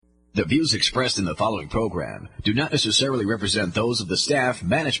The views expressed in the following program do not necessarily represent those of the staff,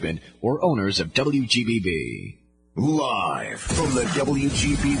 management, or owners of WGBB. Live from the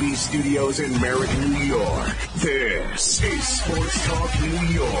WGBB studios in Merrick, New York, this is Sports Talk New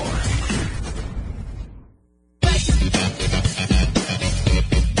York.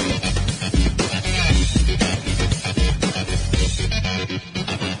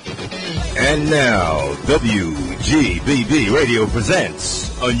 And now, WGBB Radio presents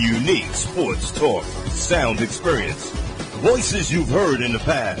a unique sports talk sound experience. Voices you've heard in the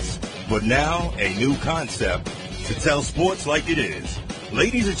past, but now a new concept to tell sports like it is.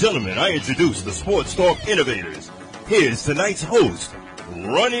 Ladies and gentlemen, I introduce the Sports Talk Innovators. Here's tonight's host,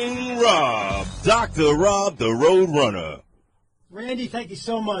 Running Rob, Dr. Rob the Road Runner. Randy, thank you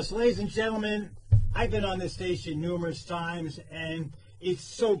so much. Ladies and gentlemen, I've been on this station numerous times, and it's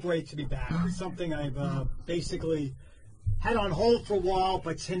so great to be back. It's something I've basically had on hold for a while,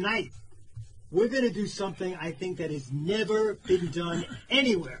 but tonight we're going to do something I think that has never been done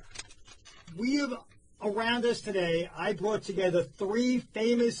anywhere. We have around us today, I brought together three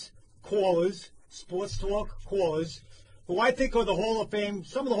famous callers, sports talk callers, who I think are the Hall of Fame,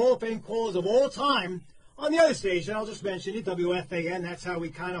 some of the Hall of Fame callers of all time on the other station. I'll just mention it, WFAN. That's how we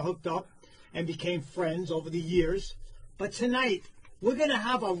kind of hooked up and became friends over the years. But tonight, we're going to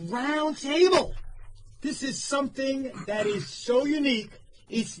have a round table. This is something that is so unique.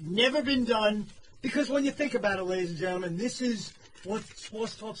 It's never been done. Because when you think about it, ladies and gentlemen, this is what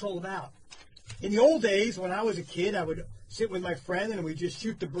sports talk's all about. In the old days, when I was a kid, I would sit with my friend and we'd just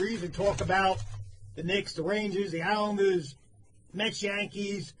shoot the breeze and talk about the Knicks, the Rangers, the Islanders, Mets,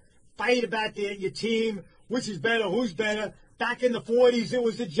 Yankees, fight about your team, which is better, who's better. Back in the 40s, it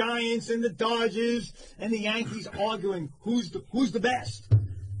was the Giants and the Dodgers and the Yankees arguing who's the best.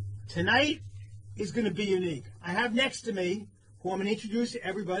 Tonight is going to be unique. I have next to me, who I'm going to introduce to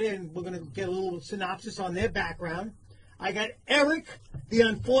everybody, and we're going to get a little synopsis on their background. I got Eric, the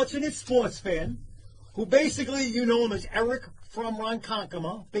unfortunate sports fan, who basically, you know him as Eric from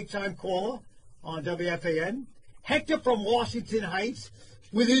Ronkonkoma, big-time caller on WFAN. Hector from Washington Heights,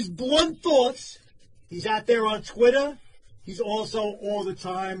 with his blunt thoughts. He's out there on Twitter. He's also all the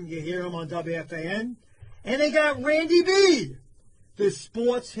time, you hear him on WFAN. And they got Randy B, the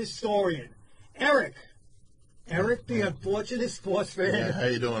sports historian. Eric, the unfortunate sports fan. Yeah, how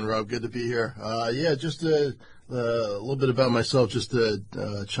you doing, Rob? Good to be here. Just a little bit about myself, just to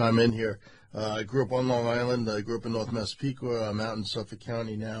chime in here. I grew up on Long Island. I grew up in North Massapequa. I'm out in Suffolk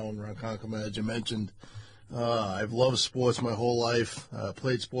County now in Ronkonkoma, as you mentioned. I've loved sports my whole life.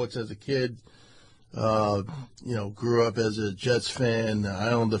 Played sports as a kid. Grew up as a Jets fan,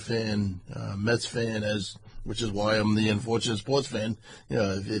 Islander fan, Mets fan, which is why I'm the unfortunate sports fan,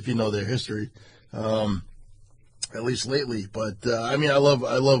 if you know their history. At least lately, but I love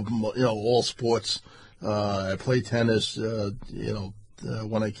all sports. I play tennis,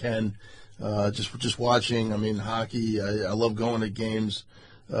 when I can. Just watching. Hockey. I love going to games.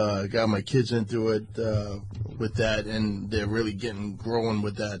 Got my kids into it with that, and they're really growing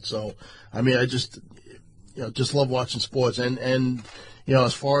with that. So, I just love watching sports. And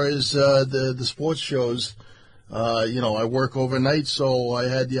as far as the sports shows. I work overnight, so I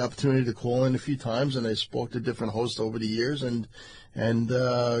had the opportunity to call in a few times, and I spoke to different hosts over the years, and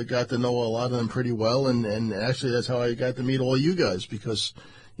got to know a lot of them pretty well, and actually that's how I got to meet all you guys, because,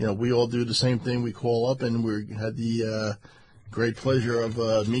 we all do the same thing. We call up, and we had the great pleasure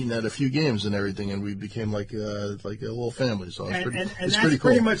of meeting at a few games and everything, and we became like a little family. So it's pretty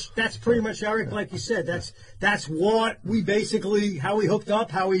cool. That's pretty much Eric, like you said. That's what we basically, how we hooked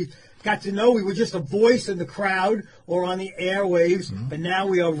up, how we got to know. We were just a voice in the crowd or on the airwaves, but now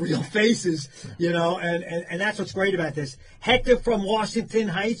we are real faces, and that's what's great about this. Hector from Washington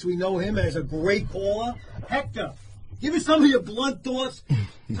Heights, we know him as a great caller. Hector, give us some of your blunt thoughts.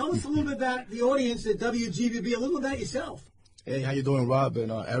 Tell us a little bit about the audience at WGBB, a little about yourself. Hey, how you doing, Rob?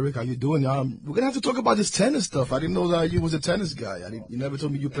 And Eric, how you doing? We're going to have to talk about this tennis stuff. I didn't know that you was a tennis guy. You never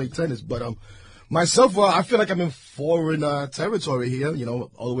told me you played tennis, but myself, I feel like I'm in foreign territory here,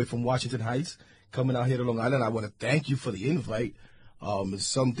 all the way from Washington Heights, coming out here to Long Island. I want to thank you for the invite. It's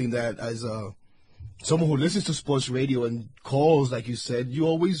something that, as someone who listens to sports radio and calls, like you said, you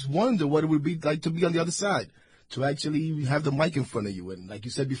always wonder what it would be like to be on the other side, to actually have the mic in front of you. And like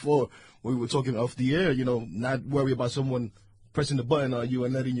you said before, when we were talking off the air, not worry about someone pressing the button on you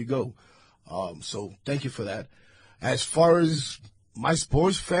and letting you go. So thank you for that. As far as my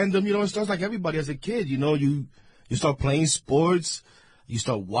sports fandom, it starts like everybody as a kid. You start playing sports, you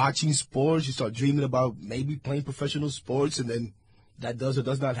start watching sports, you start dreaming about maybe playing professional sports, and then that does or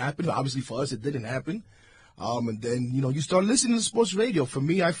does not happen. Obviously, for us, it didn't happen. And then, you start listening to sports radio. For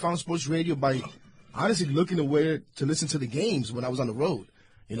me, I found sports radio by honestly looking at where to listen to the games when I was on the road.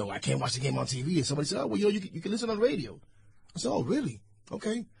 I can't watch the game on TV. And somebody said, oh, well, you can listen on radio. I said, oh, really?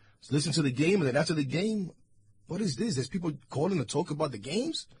 Okay. So listen to the game, and then after the game, what is this? There's people calling to talk about the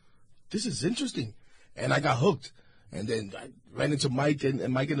games? This is interesting. And I got hooked. And then I ran into Mike and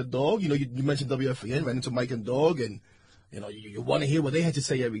the dog. You mentioned WFAN, ran into Mike and dog, and, you want to hear what they had to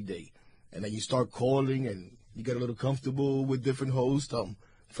say every day. And then you start calling, and you get a little comfortable with different hosts.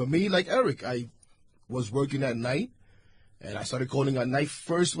 For me, like Eric, I was working at night, and I started calling at night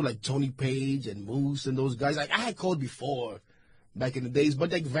first with, like, Tony Page and Moose and those guys. Like, I had called before back in the days,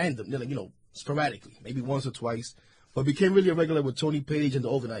 but, like, random, sporadically, maybe once or twice. But became really a regular with Tony Page and the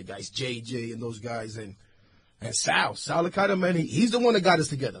overnight guys, JJ and those guys, and Sal Licata, man, he's the one that got us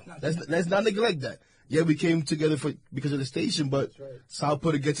together. Let's not neglect that. Yeah, we came together because of the station, but right. Sal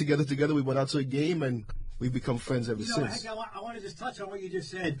put a get-together together. We went out to a game, and we've become friends ever since. Heck, I want to just touch on what you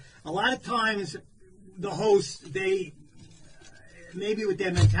just said. A lot of times, the hosts, they, maybe with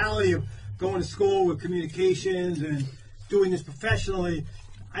their mentality of going to school with communications and doing this professionally,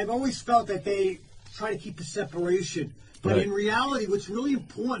 I've always felt that they try to keep a separation. But right. In reality, what's really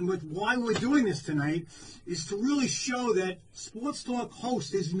important with why we're doing this tonight is to really show that Sports Talk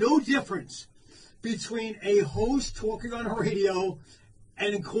host, there's no difference between a host talking on a radio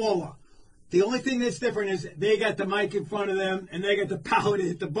and a caller. The only thing that's different is they got the mic in front of them and they got the power to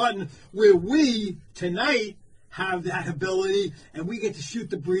hit the button, where we tonight have that ability and we get to shoot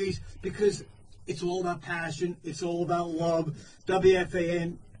the breeze because it's all about passion. It's all about love.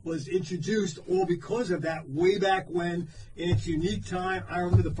 WFAN was introduced all because of that way back when in its unique time. I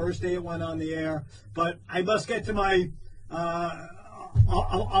remember the first day it went on the air. But I must get to my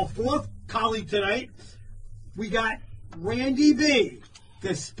our fourth colleague tonight. We got Randy B,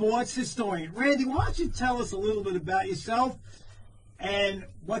 the sports historian. Randy, why don't you tell us a little bit about yourself and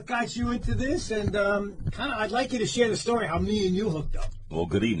what got you into this? And I'd like you to share the story, how me and you hooked up. Well,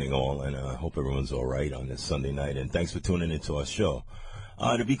 good evening, all, and I hope everyone's all right on this Sunday night. And thanks for tuning into our show.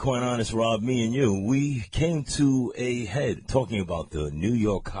 To be quite honest, Rob, me and you, we came to a head talking about the New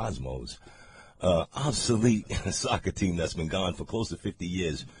York Cosmos, obsolete soccer team that's been gone for close to 50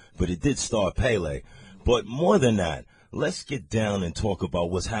 years, but it did star Pele. But more than that, let's get down and talk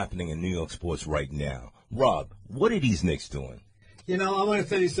about what's happening in New York sports right now. Rob, what are these Knicks doing? I want to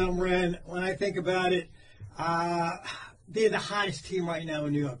tell you something, Ren. When I think about it, they're the hottest team right now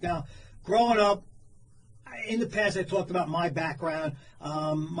in New York. Now, growing up, in the past, I talked about my background.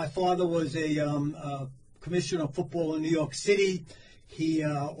 My father was a commissioner of football in New York City. He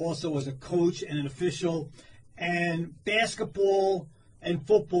also was a coach and an official. And basketball and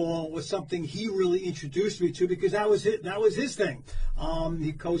football was something he really introduced me to because that was his thing.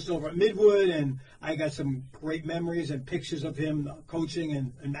 He coached over at Midwood, and I got some great memories and pictures of him coaching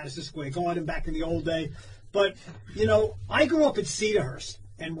in Madison Square Garden back in the old day. But, I grew up in Cedarhurst.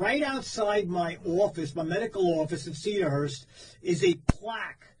 And right outside my office, my medical office in Cedarhurst, is a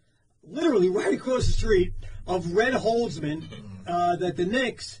plaque, literally right across the street, of Red Holzman that the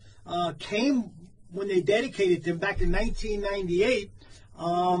Knicks came when they dedicated him back in 1998. A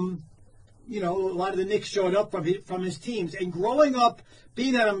lot of the Knicks showed up from his teams. And growing up,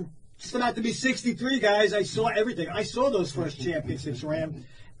 being that I'm just about to be 63, guys, I saw everything. I saw those first championships, Ram.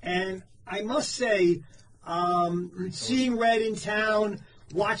 And I must say, seeing Red in town,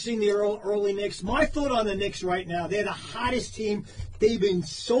 watching the early Knicks, my thought on the Knicks right now, they're the hottest team. They've been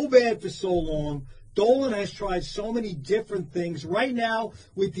so bad for so long. Dolan has tried so many different things. Right now,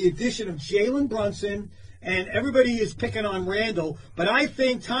 with the addition of Jalen Brunson, and everybody is picking on Randall, but I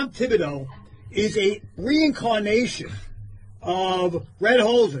think Tom Thibodeau is a reincarnation of Red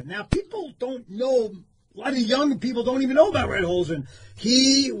Holzman. Now, people don't know, a lot of young people don't even know about Red Holzman.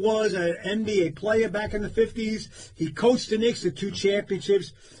 He was an NBA player back in the 50s. He coached the Knicks to 2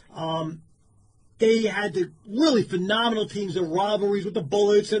 championships. They had the really phenomenal teams, the rivalries with the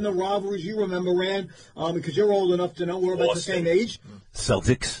Bullets and the rivalries you remember, Rand, because you're old enough to know we're about the same age.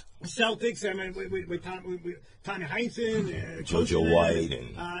 Celtics, I mean, with Tommy Heinsohn, JoJo White,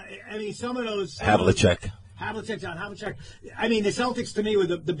 and some of those. Havlicek. John Havlicek. I mean, the Celtics to me were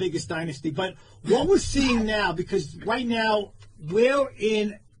the biggest dynasty. But what we're seeing now, because right now we're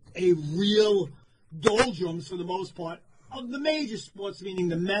in a real doldrums for the most part of the major sports, meaning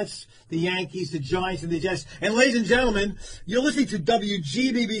the Mets, the Yankees, the Giants, and the Jets. And ladies and gentlemen, you're listening to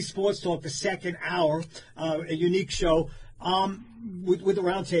WGBB Sports Talk, the second hour, a unique show with the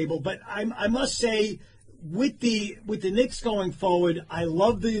roundtable. But I must say, with the Knicks going forward, I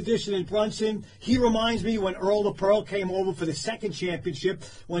love the addition of Brunson. He reminds me when Earl the Pearl came over for the second championship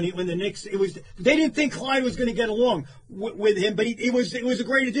when the Knicks they didn't think Clyde was going to get along with him, but it was a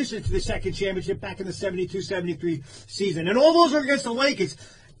great addition to the second championship back in the 72-73 season. And all those are against the Lakers.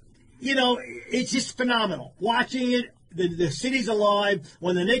 You know, it's just phenomenal watching it. The city's alive.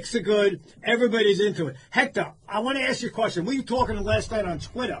 When the Knicks are good, everybody's into it. Hector, I want to ask you a question. We were talking last night on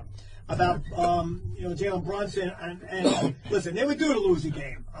Twitter about Jalen Brunson, and listen, they were due to lose the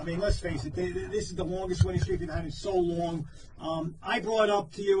game. I mean, let's face it, this is the longest winning streak they've had in so long. I brought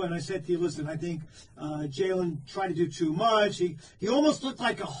up to you, and I said to you, listen, I think Jalen tried to do too much. He almost looked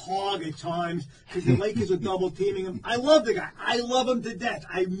like a hog at times because the Lakers were double teaming him. I love the guy. I love him to death.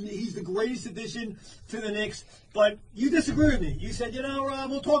 He's the greatest addition to the Knicks. But you disagree with me. You said,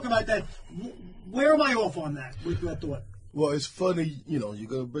 we'll talk about that. Where am I off on that with that thought? Well, it's funny, you're going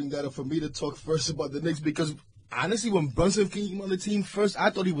to bring that up for me to talk first about the Knicks because, honestly, when Brunson came on the team first, I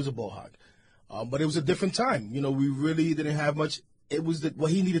thought he was a ball hog. But it was a different time. We really didn't have much. It was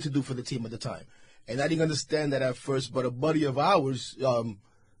what he needed to do for the team at the time. And I didn't understand that at first, but a buddy of ours,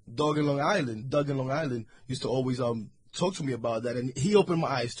 Doug in Long Island, used to always talk to me about that, and he opened my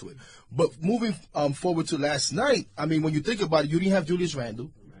eyes to it. But moving forward to last night, I mean, when you think about it, you didn't have Julius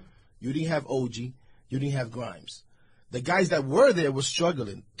Randle, you didn't have OG, you didn't have Grimes. The guys that were there were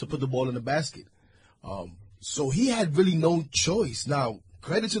struggling to put the ball in the basket. So he had really no choice. Now,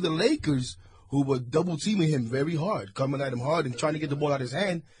 credit to the Lakers, who were double-teaming him very hard, coming at him hard and trying to get the ball out of his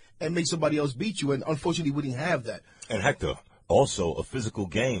hand and make somebody else beat you. And unfortunately, we didn't have that. And Hector, also a physical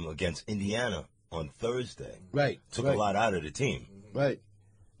game against Indiana on Thursday. Right. Took a lot out of the team. Right.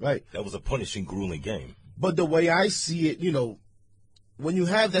 That was a punishing, grueling game. But the way I see it, when you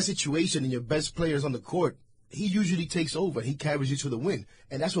have that situation and your best player's on the court, he usually takes over. He carries you to the win.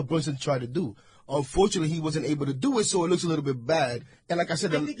 And that's what Brunson tried to do. Unfortunately, he wasn't able to do it, so it looks a little bit bad. And like I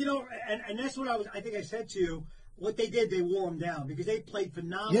said... I think, and that's what I think I said to you. What they did, they wore him down because they played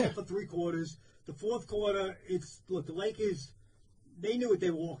phenomenal for three quarters. The fourth quarter, the Lakers, they knew what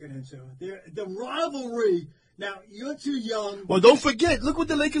they were walking into. The rivalry... Now, you're too young. Well, don't forget, look what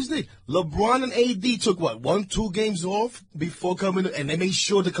the Lakers did. LeBron and AD took, 1-2 games off before coming, and they made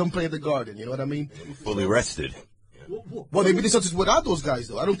sure to come play at the Garden. You know what I mean? Fully rested. Well, they did something without those guys,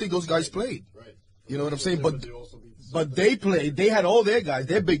 though. I don't think those guys played. Right. You know what I'm saying? But they played. They had all their guys,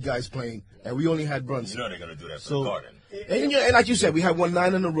 their big guys playing, and we only had Brunson. They're going to do that for the Garden. And like you said, we had won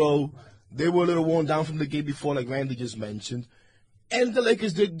 9 in a row. They were a little worn down from the game before, like Randy just mentioned. And the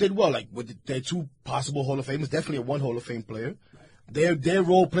Lakers did well, like with their 2 possible Hall of Famers, definitely a 1 Hall of Fame player. Their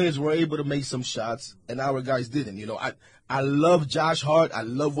role players were able to make some shots, and our guys didn't. I love Josh Hart. I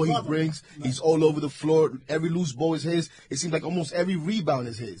love what he brings. He's all over the floor. Every loose ball is his. It seems like almost every rebound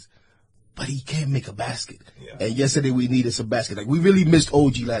is his. But he can't make a basket. Yeah. And yesterday we needed some basket. Like, we really missed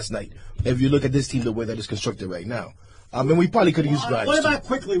OG last night. If you look at this team the way that it's constructed right now. And we probably could have used Grimes. What about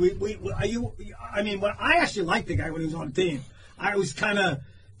quickly? I actually liked the guy when he was on the team. I was kind of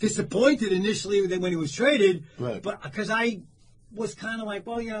disappointed initially when he was traded, but because I was kind of like,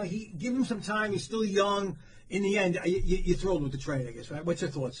 give him some time. He's still young. In the end, you're thrilled with the trade, I guess, right? What's your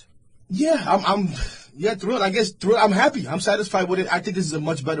thoughts? Yeah, I'm thrilled. I guess thrilled. I'm happy. I'm satisfied with it. I think this is a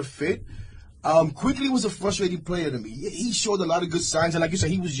much better fit. Quickly was a frustrating player to me. He showed a lot of good signs, and like you said,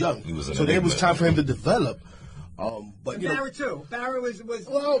 he was young. So there was time for him to develop. But Barrett too. Barrett was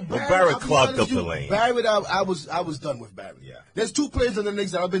Barrett clogged up the lane. Barrett, I was done with Barrett. Yeah. There's 2 players in the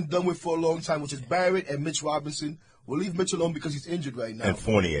Knicks that I've been done with for a long time, which is Barrett and Mitch Robinson. We'll leave Mitch alone because he's injured right now. And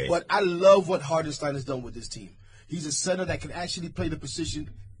Fournier. But I love what Hartenstein has done with this team. He's a center that can actually play the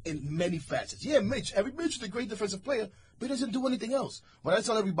position in many facets. Yeah, Mitch is a great defensive player, but he doesn't do anything else. But I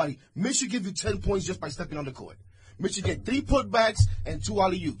tell everybody, Mitch should give you 10 points just by stepping on the court. Mitch should get 3 putbacks and 2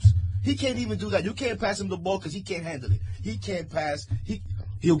 alley-oops. He can't even do that. You can't pass him the ball because he can't handle it. He can't pass.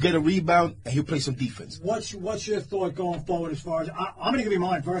 He'll get a rebound and he'll play some defense. What's your thought going forward as far as I'm going to give you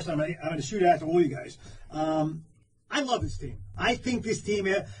mine first. I'm going to shoot after all you guys. I love this team. I think this team.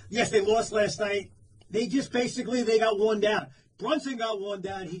 Yes, they lost last night. They just basically got worn down. Brunson got worn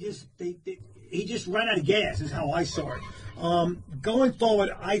down. He just ran out of gas. Is how I saw it. Going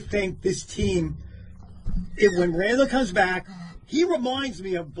forward, I think this team. When Randall comes back. He reminds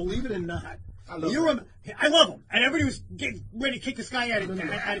me of, believe it or not, I love him. And everybody was getting ready to kick this guy out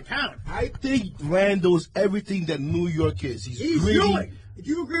of town. I think Randall's everything that New York is. He's greedy. Ewing. Did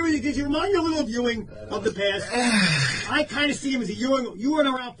you agree with it? Did you remind you a little of Ewing of the past? I kind of see him as a Ewing. You weren't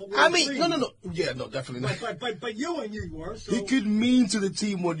around for World War III. No. Yeah, no, definitely not. But Ewing, you were. So. He could mean to the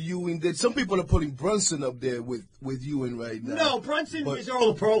team what Ewing did. Some people are putting Brunson up there with Ewing right now. No, Brunson is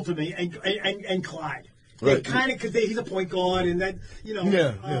Earl of Pearl to me, and Clyde. Right. Kind of because he's a point guard, and that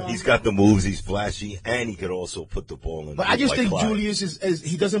He's got the moves. He's flashy, and he could also put the ball in. But I just think Clyde. Julius is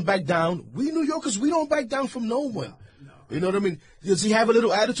he doesn't back down. We New Yorkers, we don't back down from no one. No. You know what I mean? Does he have a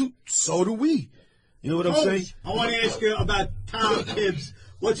little attitude? So do we. You know what I'm saying? I want to ask you about Tom Tibbs.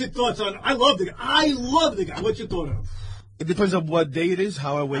 What's your thoughts on? I love the guy. What's your thought on? It depends on what day it is,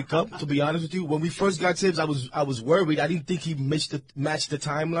 how I wake up. To be honest with you, when we first got Tibbs, I was worried. I didn't think he matched the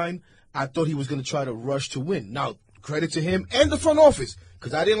timeline. I thought he was going to try to rush to win. Now, credit to him and the front office,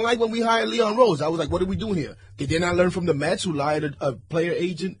 because I didn't like when we hired Leon Rose. I was like, what are we doing here? Did they not learn from the Mets who hired a player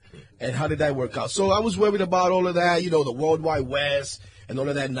agent? And how did that work out? So I was worried about all of that, the World Wide West and all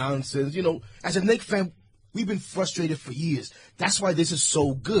of that nonsense. As a Knicks fan, we've been frustrated for years. That's why this is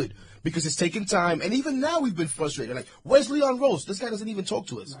so good, because it's taking time. And even now we've been frustrated. Like, where's Leon Rose? This guy doesn't even talk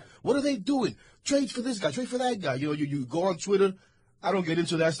to us. Right. What are they doing? Trade for this guy, trade for that guy. You go on Twitter. I don't get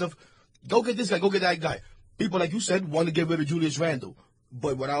into that stuff. Go get this guy, go get that guy. People, like you said, want to get rid of Julius Randle.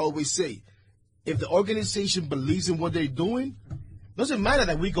 But what I always say, if the organization believes in what they're doing, doesn't matter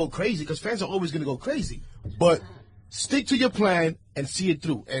that we go crazy, because fans are always going to go crazy. But stick to your plan and see it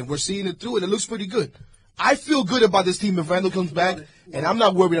through. And we're seeing it through, and it looks pretty good. I feel good about this team if Randle comes back, and I'm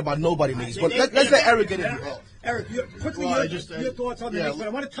not worried about nobody needs. But let's let Eric get in here. Eric, quickly, your thoughts on the Knicks, but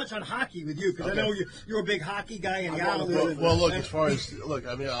I want to touch on hockey with you, because I know you're a big hockey guy. And well, look, as far as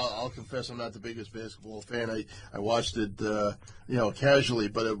I'll confess I'm not the biggest basketball fan. I watched it, casually.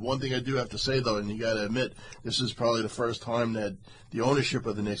 But one thing I do have to say, though, and you got to admit, this is probably the first time that the ownership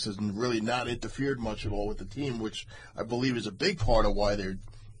of the Knicks has really not interfered much at all with the team, which I believe is a big part of why they're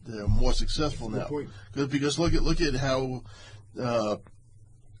more successful now. Because look at how Mr.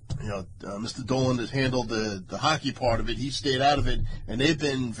 Dolan has handled the hockey part of it. He stayed out of it, and they've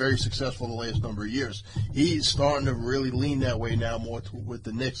been very successful the last number of years. He's starting to really lean that way now more with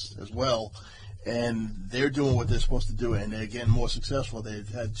the Knicks as well, and they're doing what they're supposed to do, and they're getting more successful. They've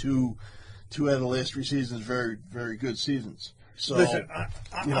had two out of the last 3 seasons very, very good seasons. So, listen,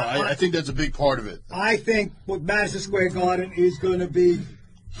 I think that's a big part of it. I think what Madison Square Garden is going to be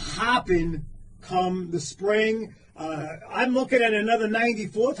hopping come the spring. I'm looking at another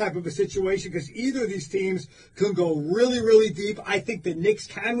 94 type of a situation, because either of these teams can go really, really deep. I think the Knicks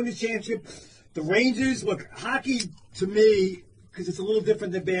can win the championship. The Rangers, look, hockey to me, because it's a little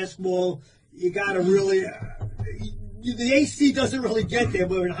different than basketball, you got to really the AC doesn't really get there,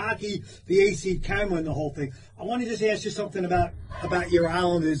 but in hockey, the AC can win the whole thing. I want to just ask you something about your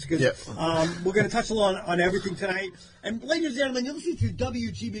Islanders, because we're going to touch on everything tonight. And ladies and gentlemen, you're listening to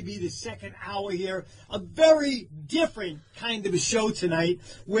WGBB, the second hour here, a very different kind of a show tonight,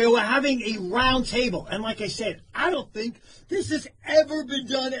 where we're having a round table. And like I said, I don't think this has ever been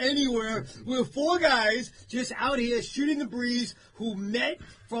done anywhere. We're 4 guys just out here shooting the breeze who met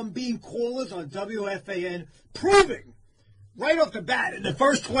from being callers on WFAN, proving right off the bat in the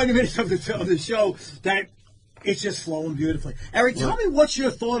first 20 minutes of the show that it's just flowing beautifully. Eric, tell me what's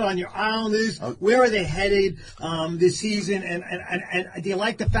your thought on your Islanders. Where are they headed this season? And do you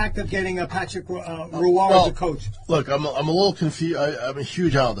like the fact of getting Patrick Roy as a coach? Look, I'm a little confused. I'm a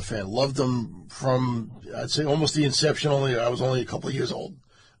huge Islander fan. Loved them from, I'd say, almost the inception. I was only a couple of years old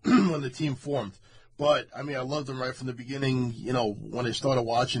when the team formed. But, I loved them right from the beginning, when I started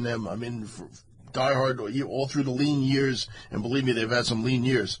watching them. Diehard all through the lean years, and believe me, they've had some lean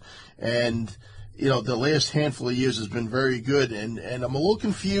years. And, the last handful of years has been very good. And I'm a little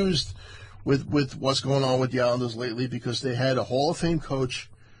confused with what's going on with the Islanders lately, because they had a Hall of Fame coach,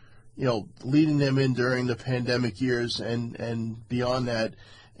 leading them in during the pandemic years and beyond that,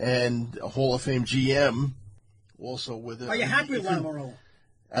 and a Hall of Fame GM also with it. Are you happy with Lamoriello?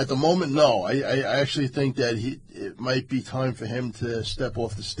 At the moment, no. I actually think that it might be time for him to step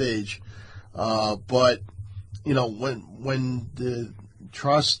off the stage. But, when the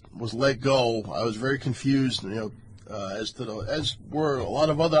trust was let go, I was very confused, as were a lot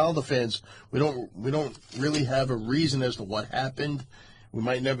of other Islander fans. We don't really have a reason as to what happened. We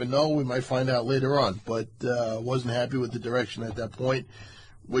might never know. We might find out later on. But wasn't happy with the direction at that point,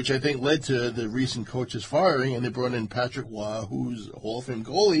 which I think led to the recent coach's firing, and they brought in Patrick Roy, who's a Hall of Fame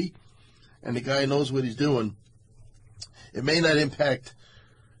goalie, and the guy knows what he's doing. It may not impact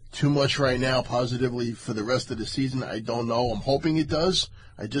too much right now positively for the rest of the season. I don't know. I'm hoping it does.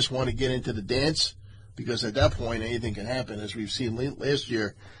 I just want to get into the dance, because at that point anything can happen. As we've seen last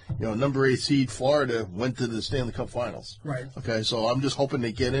year, number 8 seed Florida went to the Stanley Cup Finals. Right. Okay, so I'm just hoping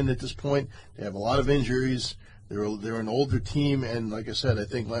they get in at this point. They have a lot of injuries. They're an older team, and like I said, I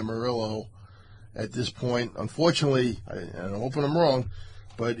think Lamoriello at this point, unfortunately, and I'm hoping I'm wrong,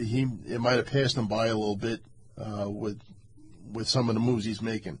 but it might have passed him by a little bit with with some of the moves he's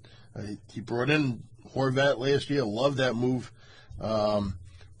making. He brought in Horvat last year. Loved that move.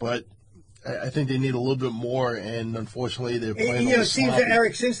 But I think they need a little bit more, and unfortunately they're playing it seems that,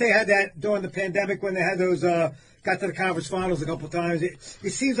 Eric, since they had that during the pandemic when they had those got to the conference finals a couple of times, it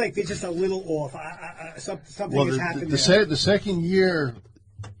seems like they're just a little off. Something has happened there. The second year,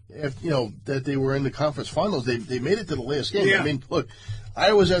 that they were in the conference finals, they made it to the last game. Yeah. I mean, look,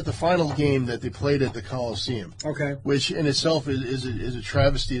 I was at the final game that they played at the Coliseum. Okay. Which in itself is a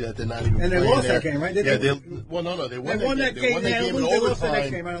travesty that they're not even playing there. And they lost that game, right? They won that game in lost the next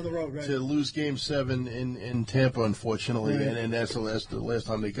overtime game out on the road, right? to lose Game 7 in Tampa, unfortunately, right. and that's the last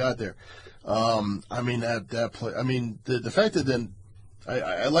time they got there. I mean, that play. I mean, the fact that then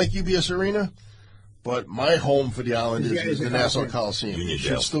I like UBS Arena, but my home for the Islanders is the Nassau Coliseum. It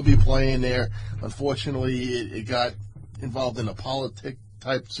should still be playing there. Unfortunately, it got involved in a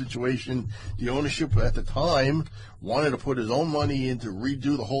politic-type situation. The ownership at the time wanted to put his own money in to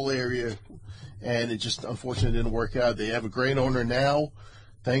redo the whole area, and it just unfortunately didn't work out. They have a great owner now,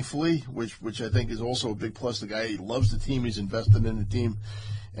 thankfully, which I think is also a big plus. The guy, he loves the team. He's invested in the team,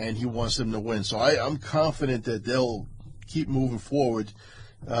 and he wants them to win. So I'm confident that they'll keep moving forward.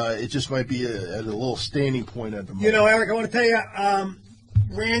 It just might be at a little standing point at the moment. Eric, I want to tell you,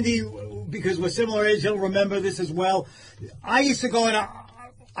 Randy, because we're similar age, he'll remember this as well. I used to go to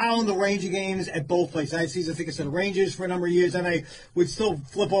Islander Ranger games at both places. I had season tickets to the Rangers for a number of years, and I would still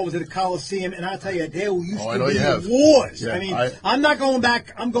flip over to the Coliseum. And I'll tell you, there used to be wars. Yeah, I mean, I'm not going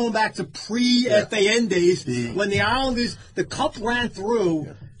back. I'm going back to pre-FAN days when the Islanders, the Cup ran through.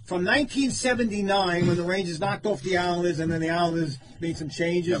 Yeah. From 1979, when the Rangers knocked off the Islanders, and then the Islanders made some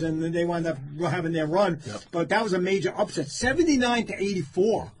changes, and then they wound up having their run. Yep. But that was a major upset. 79 to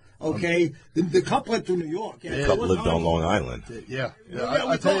 84. Okay, the Cup went through New York. The Cup lived on Long Island. Yeah.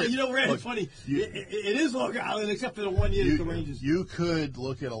 Randy, it's funny. It is Long Island, except for the 1 year that the Rangers. You could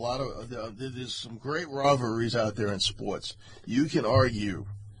look at a lot of. There's some great rivalries out there in sports. You can argue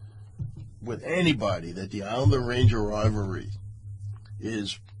with anybody that the Islander Ranger rivalry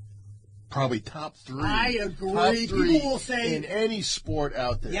is probably top 3. I agree. Top 3 people will say in any sport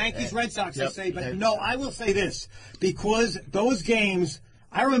out there. Yankees, Red Sox, they say, but no, I will say this because those games.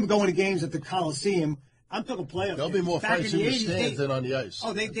 I remember going to games at the Coliseum. I'm talking playoffs. There'll be more fights in the stands than on the ice.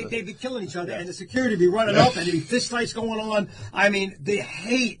 Oh, they'd be killing each other, and the security would be running up, and there'd be fist fights going on. I mean, the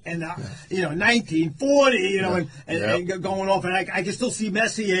hate and 1940, and going off, and I can still see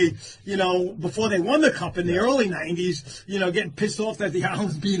Messier, before they won the Cup in the early 90s, getting pissed off that the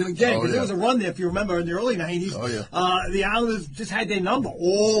Islanders beat him again because there was a run there, if you remember, in the early 90s. Oh yeah. The Islanders just had their number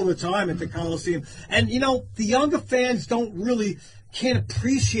all the time at the Coliseum, and the younger fans can't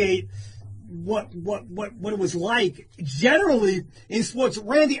appreciate what it was like generally in sports.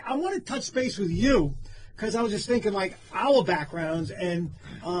 Randy, I want to touch base with you because I was just thinking like our backgrounds and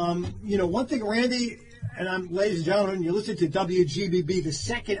one thing, Randy, and ladies and gentlemen, you listen to WGBB, the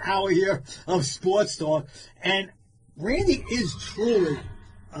second hour here of Sports Talk, and Randy is truly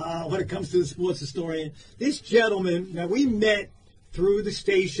when it comes to the sports historian. This gentleman, now we met through the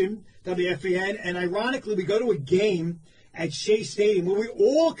station WFAN, and ironically we go to a game at Shea Stadium where we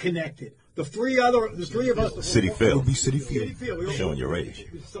all connected. The three of us. City Field. City Field. Showing your age.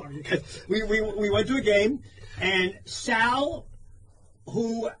 Sorry. We went to a game, and Sal,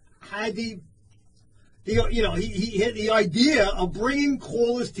 who had he had the idea of bringing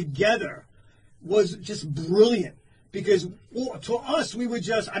callers together, was just brilliant. Because to us, we were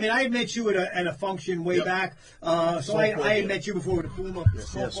just, I had met you at a function way back. So I had met you before with a Puma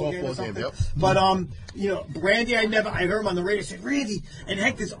softball game or something. Yep. But, Randy, I heard him on the radio say, Randy, and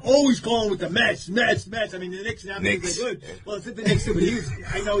Hector's always calling with the Mets. I mean, the Knicks now think they're good. Well, it's the Knicks too, but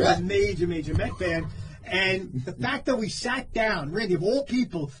I know he's a major Met fan. And the fact that we sat down, Randy, of all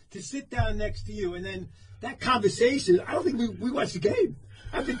people, to sit down next to you, and then that conversation, I don't think we watched the game.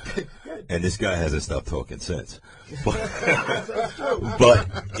 And this guy hasn't stopped talking since. But,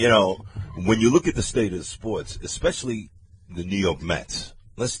 when you look at the state of sports, especially the New York Mets,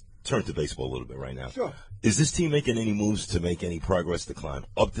 let's turn to baseball a little bit right now. Sure. Is this team making any moves to make any progress to climb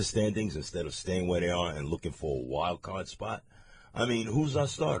up the standings instead of staying where they are and looking for a wild card spot? I mean, who's our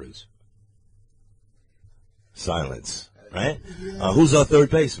starters? Silence, right? Who's our third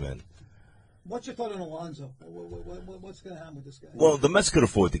baseman? What's your thought on Alonso? What's going to happen with this guy? Well, the Mets could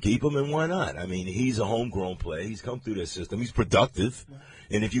afford to keep him, and why not? I mean, he's a homegrown player. He's come through their system. He's productive. Right.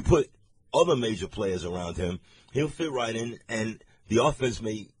 And if you put other major players around him, he'll fit right in, and the offense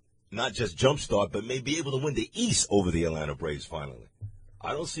may not just jumpstart, but may be able to win the East over the Atlanta Braves finally.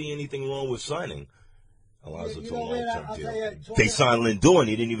 I don't see anything wrong with signing Alonso to a long-term deal. They signed Lindor, and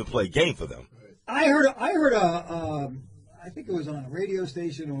he didn't even play a game for them. I heard I think it was on a radio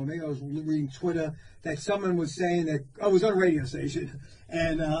station, or maybe I was reading Twitter, that someone was saying that, it was on a radio station,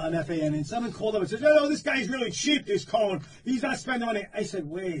 and on FAN, and someone called up and said, no, this guy's really cheap, this Cohen. He's not spending money. I said,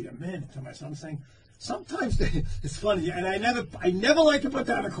 wait a minute to myself. I'm saying, sometimes it's funny, and I never like to put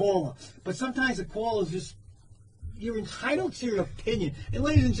down a caller, but sometimes a caller is just, you're entitled to your opinion. And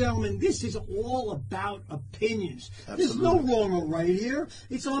ladies and gentlemen, this is all about opinions. Absolutely. There's no wrong or right here.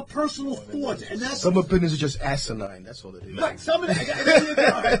 It's our personal thoughts. And that's some opinions are just asinine. That's all it is. Right. Some of the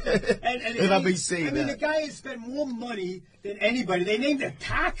the guy has spent more money than anybody. They named a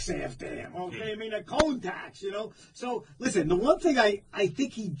tax after him. Okay, I mean a Cohen tax, you know. So listen, the one thing I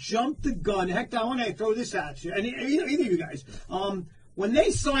think he jumped the gun. Hector, I want to throw this at you, and either of you guys. When they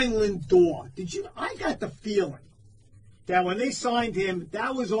signed Lindor, I got the feeling that when they signed him,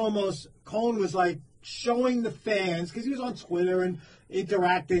 that was almost, Cohen was like showing the fans, because he was on Twitter and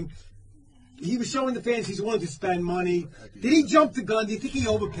interacting, he was showing the fans he's willing to spend money. Did he jump the gun? Do you think he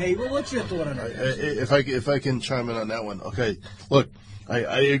overpaid? Well, what's your thought on that? If I can chime in on that one. Okay, look, I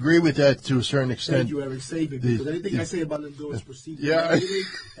agree with that to a certain extent. Thank you, Eric. Save it, because anything I say about Lindor is perceived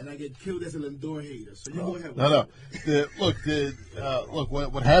and I get killed as a Lindor hater. So you go ahead. Look,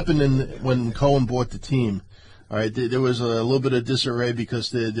 what happened when Cohen bought the team, all right, there was a little bit of disarray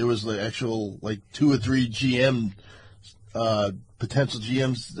because there was the actual, 2 or 3 potential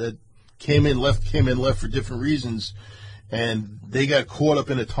GMs that came in, left for different reasons, and they got caught up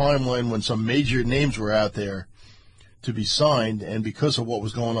in a timeline when some major names were out there to be signed, and because of what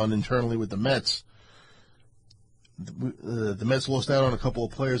was going on internally with the Mets, the Mets lost out on a couple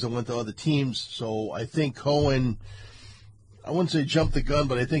of players that went to other teams. So I think Cohen, I wouldn't say jumped the gun,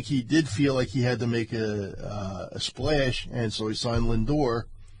 but I think he did feel like he had to make a splash, and so he signed Lindor.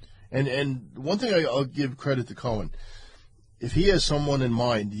 And one thing I'll give credit to Cohen, if he has someone in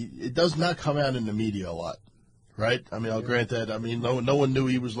mind, it does not come out in the media a lot, right? I mean, I'll grant that. I mean, no one knew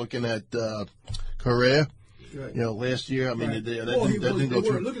he was looking at Correa, last year. I mean, that didn't go through. They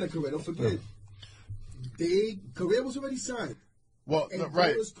weren't looking at Correa. Don't forget, Correa was already signed. Well, and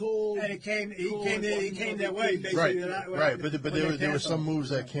right. Was cold, and he came that way, basically. Right. But there were some moves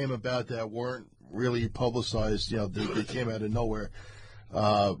that came about that weren't really publicized. They came out of nowhere,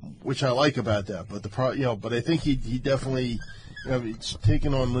 which I like about that. But but I think he definitely,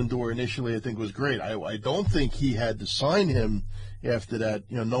 taking on Lindor initially, I think was great. I don't think he had to sign him after that,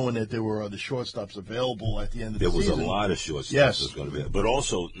 knowing that there were other shortstops available at the end of the season. There was a lot of shortstops. Yes. That was going to be. But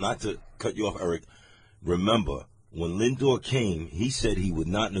also, not to cut you off, Eric, remember, when Lindor came, he said he would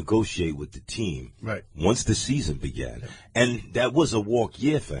not negotiate with the team once the season began. Yeah. And that was a walk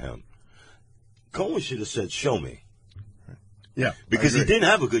year for him. Cohen should have said, show me. Yeah. Because he didn't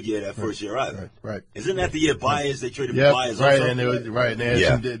have a good year that first year either. Right. Isn't that the year Baez, they traded Baez also? Right, and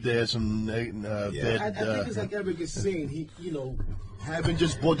they had some bad... I think it's like Eric is saying, he, having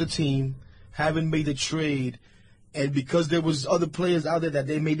just bought the team, having made the trade, and because there was other players out there that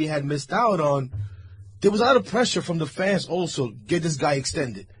they maybe had missed out on, there was a lot of pressure from the fans also. Get this guy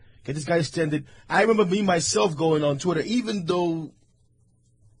extended. I remember me, myself, going on Twitter, even though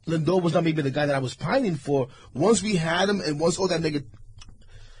Lindor was not maybe the guy that I was pining for, once we had him and once all that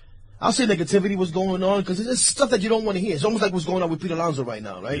negativity was going on, because it's stuff that you don't want to hear. It's almost like what's going on with Pete Alonso right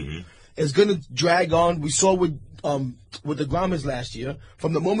now, right? Mm-hmm. It's going to drag on. We saw with the Grammys last year.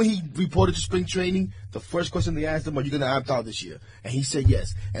 From the moment he reported to spring training, the first question they asked him, are you going to opt out this year? And he said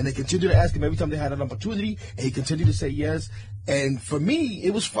yes. And they continued to ask him every time they had an opportunity, and he continued to say yes. And for me,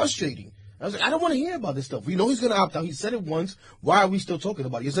 it was frustrating. I was like, I don't want to hear about this stuff. We know he's going to opt out. He said it once. Why are we still talking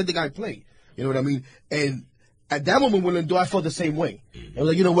about it? You said the guy played. You know what I mean? And at that moment when Lindor, I felt the same way. I was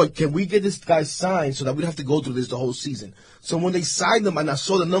like, you know what? Can we get this guy signed so that we don't have to go through this the whole season? So when they signed him and I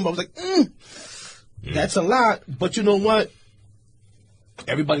saw the number, I was like, that's a lot. But you know what?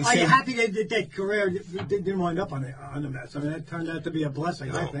 Everybody's saying... Are you happy that career didn't wind up on the Mets? I mean, that turned out to be a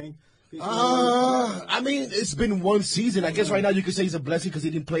blessing, I think. I mean, it's been one season. I guess right now you could say it's a blessing because he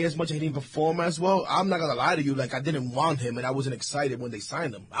didn't play as much and he didn't perform as well. I'm not going to lie to you. I didn't want him and I wasn't excited when they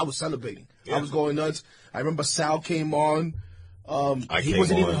signed him. I was celebrating. Yeah. I was going nuts. I remember Sal came on. He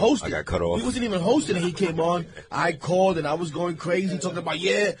wasn't even hosting. I got cut off. He wasn't even hosting and he came on. I called and I was going crazy talking about,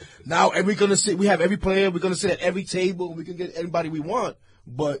 now we're going to sit. We have every player. We're going to sit at every table. We can get anybody we want.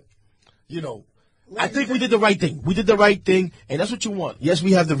 But, I think we did the right thing. And that's what you want. Yes,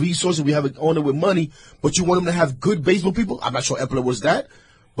 we have the resources. We have an owner with money, but you want him to have good baseball people. I'm not sure Epler was that,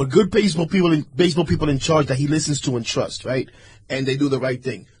 but good baseball people in charge that he listens to and trusts, right? And they do the right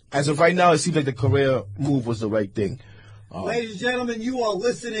thing. As of right now, it seems like the Correa move was the right thing. Ladies and gentlemen, you are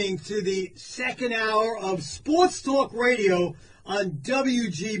listening to the second hour of Sports Talk Radio on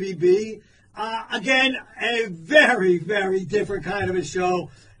WGBB. Again, a very, very different kind of a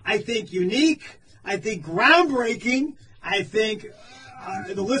show. I think unique. I think groundbreaking. I think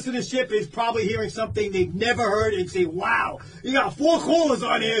the listenership is probably hearing something they've never heard and say, wow, you got 4 callers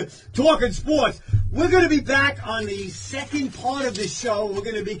on here talking sports. We're going to be back on the second part of the show. We're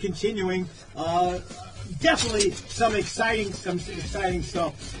going to be continuing. Definitely some exciting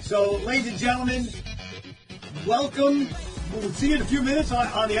stuff. So, ladies and gentlemen, welcome. We'll see you in a few minutes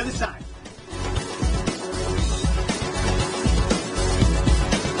on the other side.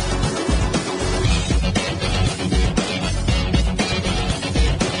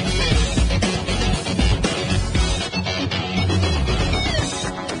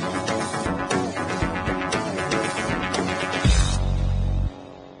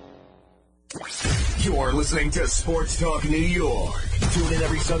 You're listening to Sports Talk New York. Tune in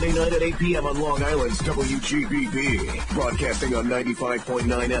every Sunday night at 8 p.m. on Long Island's WGBB. Broadcasting on 95.9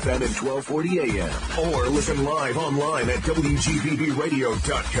 FM and 1240 AM. Or listen live online at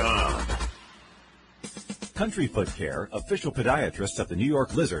WGBBradio.com. Country Foot Care, official podiatrists of the New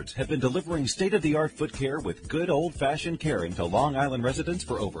York Lizards, have been delivering state-of-the-art foot care with good old-fashioned caring to Long Island residents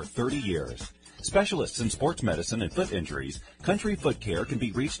for over 30 years. Specialists in sports medicine and foot injuries, Country Foot Care can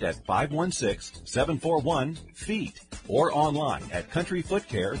be reached at 516-741-FEET or online at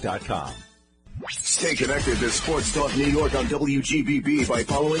countryfootcare.com. Stay connected to Sports Talk New York on WGBB by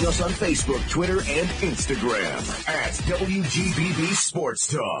following us on Facebook, Twitter, and Instagram at WGBB Sports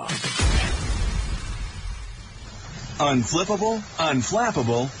Talk. Unflippable,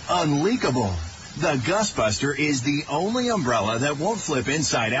 unflappable, unleakable. The Gustbuster is the only umbrella that won't flip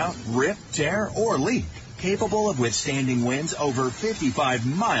inside out, rip, tear, or leak. Capable of withstanding winds over 55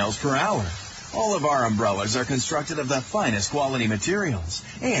 miles per hour. All of our umbrellas are constructed of the finest quality materials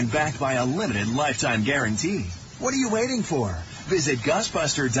and backed by a limited lifetime guarantee. What are you waiting for? Visit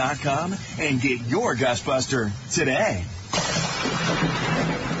GustBuster.com and get your Gustbuster today.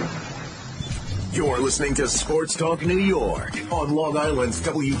 You're listening to Sports Talk New York on Long Island's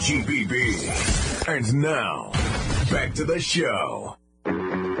WGBB. And now, back to the show.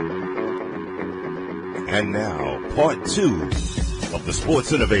 And now, part 2 of the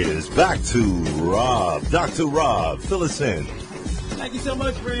Sports Innovators. Back to Rob. Dr. Rob, fill us in. Thank you so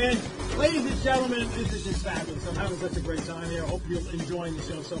much, Fran. Ladies and gentlemen, this is just fabulous. I'm having such a great time here. I hope you're enjoying the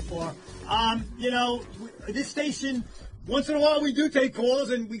show so far. This station, once in a while we do take calls,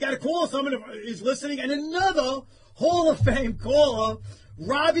 and we got a call. Someone is listening, and another Hall of Fame caller,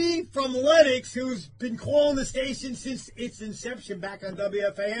 Robbie from Lenox, who's been calling the station since its inception back on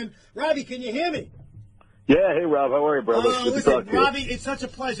WFAN. Robbie, can you hear me? Yeah, hey, Rob. How are you, brother? Listen, Robbie, it's such a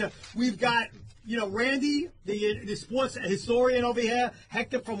pleasure. We've got, Randy, the sports historian over here,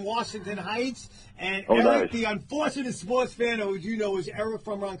 Hector from Washington Heights, and Eric, nice. the unfortunate sports fan, who is Eric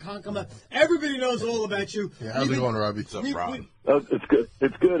from Ronkonkoma. Everybody knows all about you. Yeah, how's it going, Robbie? What's up, Rob? It's good.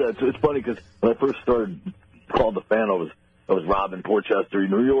 It's good. It's funny because when I first started called the fan, I was Rob in Portchester,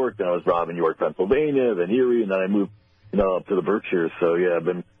 New York, then I was Rob in York, Pennsylvania, then Erie, and then I moved, up to the Berkshires. So yeah,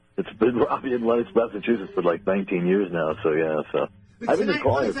 it's been Robbie in Lenox, Massachusetts for like 19 years now. So yeah, I haven't been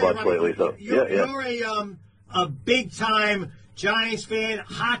calling it much lately. So you're a big time Giants fan.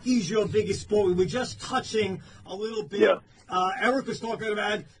 Hockey's your biggest sport. We were just touching a little bit. Yeah. Eric was talking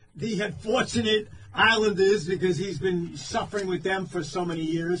about the unfortunate Islanders because he's been suffering with them for so many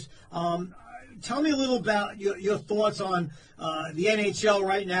years. Tell me a little about your thoughts on the NHL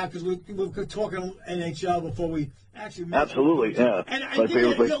right now, because we're talking NHL before we actually met. Absolutely, yeah. And give me a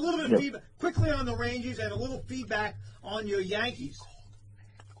little bit of feedback quickly on the Rangers and a little feedback on your Yankees.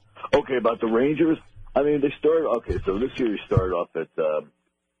 Okay, about the Rangers. I mean, they started. Okay, so this year they started off at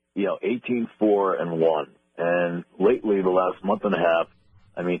 18-4-1, and lately the last month and a half.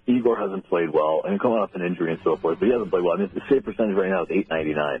 I mean, Igor hasn't played well, and coming off an injury and so forth, but he hasn't played well. I mean, the save percentage right now is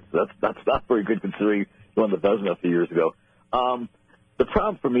 .899, so that's not very good considering he won the Vezina a few years ago. The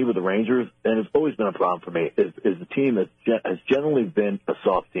problem for me with the Rangers, and it's always been a problem for me, is the team that has generally been a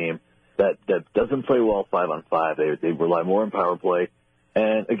soft team that doesn't play well 5-on-5. They rely more on power play,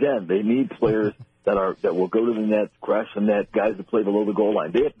 and again, they need players that will go to the net, crash the net, guys that play below the goal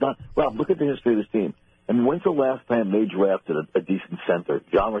line. They have not. Well, look at the history of this team. I mean, when's the last time they drafted a decent center?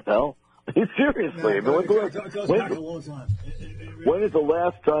 John Rattel? Seriously. It goes back a long time. When is the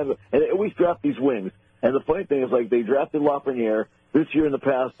last time? And they always draft these wings. And the funny thing is, like, they drafted Lafreniere. This year in the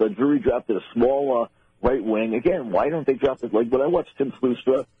past, Drury drafted a small right wing. Again, why don't they draft it? Like, when I watched Tim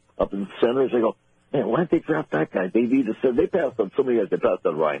Spolstra up in the centers, I go, man, why don't they draft that guy? They passed on so many guys. They passed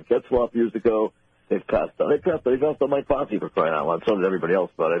on Ryan Getzlaf years ago. They passed on Mike Fossey for crying out loud. So did everybody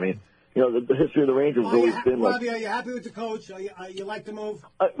else. But, I mean, the history of the Rangers has always been like. Robbie, are you happy with the coach? You like the move?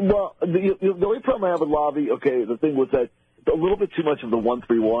 Well, the only problem I have with Lavi, okay, the thing was that a little bit too much of the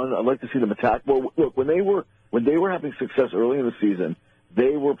 1-3-1. I'd like to see them attack. Well, look, when they were having success early in the season,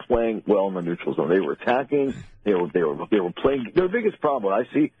 they were playing well in the neutral zone. They were attacking. They were playing. Their biggest problem I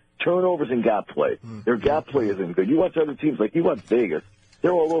see turnovers and gap play. Their gap play isn't good. You watch other teams like you watch Vegas.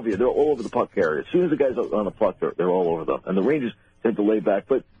 They're all over you. They're all over the puck carrier. As soon as the guy's on the puck, they're all over them. And the Rangers tend to lay back.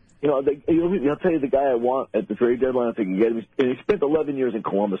 But I'll tell you the guy I want at the trade deadline. I think you get him. And he spent 11 years in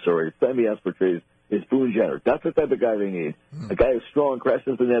Columbus already. The time he asked for trades is Boone Jenner. That's the type of guy they need. A guy who's strong,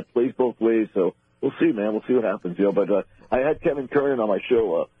 crashes the net, plays both ways. So we'll see, man. We'll see what happens. But I had Kevin Kernan on my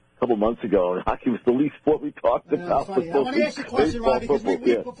show a couple months ago, and hockey was the least sport we talked about. I want to ask you a question, Robbie, because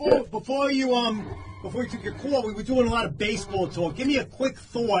before you took your call, we were doing a lot of baseball talk. Give me a quick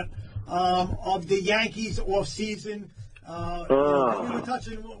thought of the Yankees off season. We were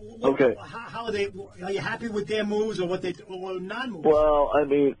touching. Okay. How are they? Are you happy with their moves or non-moves? Well,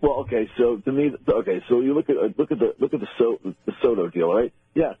 okay. So to me, so you look at the Soto deal, right?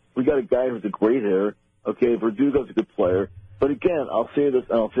 Yeah, we got a guy who's a great hitter. Okay, Verdugo's a good player, but again, I'll say this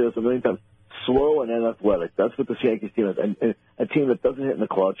a million times: slow and unathletic. That's what this Yankees team is, and a team that doesn't hit in the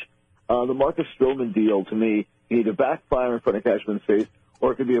clutch. The Marcus Stroman deal, to me, can either backfire in front of Cashman's face,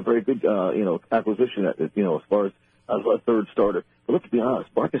 or it could be a very good, acquisition. As far as a third starter. But let's be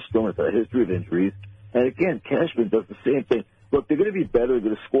honest, Marcus Stroman's had a history of injuries. And again, Cashman does the same thing. Look, they're going to be better. They're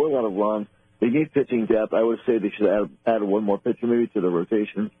going to score a lot of runs. They need pitching depth. I would say they should have added one more pitcher maybe to the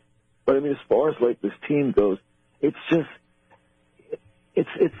rotation. But, as far as, this team goes, it's just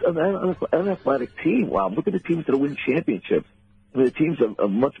it's an unathletic team. Wow, look at the teams that win championships. The team's a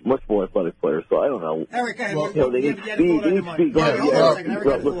much more athletic player, so I don't know. Eric, they need speed. They need speed.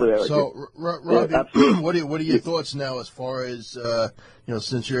 So, Robbie, what are your thoughts now as far as,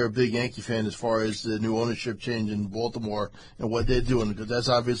 since you're a big Yankee fan, as far as the new ownership change in Baltimore and what they're doing? Because that's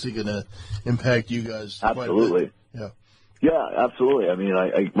obviously going to impact you guys. Absolutely. Yeah,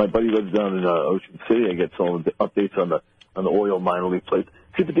 absolutely. My buddy lives down in Ocean City. I get some updates on the oil minor league plays.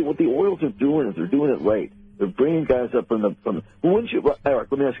 See, but what the Oils are doing is they're doing it right. They're bringing guys up from the. Wouldn't you, Eric?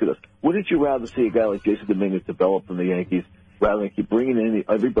 Let me ask you this: wouldn't you rather see a guy like Jason Dominguez develop from the Yankees rather than keep bringing in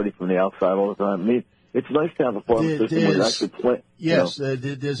everybody from the outside all the time? It's nice to have a farm system where you actually play. Yes,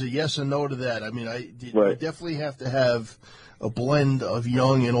 there's a yes and no to that. You definitely have to have a blend of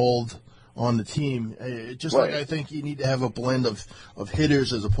young and old on the team. Like I think you need to have a blend of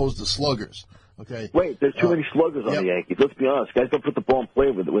hitters as opposed to sluggers. Okay. Wait, there's too many sluggers on the Yankees. Let's be honest. Guys don't put the ball in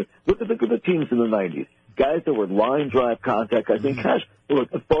play with it. Look at the teams in the 90s. Guys that were line drive contact. I think look,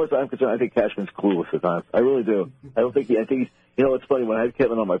 as far as I'm concerned, I think Cashman's clueless at times. I really do. I think he's, it's funny, when I had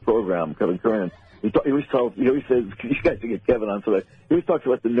Kevin on my program, Kevin Kernan, he always says, you guys should get Kevin on, so that he always talks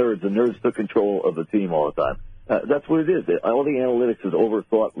about the nerds. The nerds took control of the team all the time. That's what it is. All the analytics is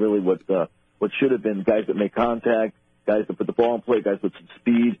overthought, really, what should have been guys that make contact, guys that put the ball in play, guys with some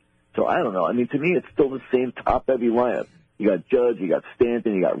speed. So I don't know. To me, it's still the same top-heavy lineup. You got Judge, you got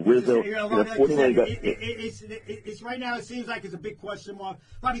Stanton, you got Rizzo. It's right now. It seems like it's a big question mark.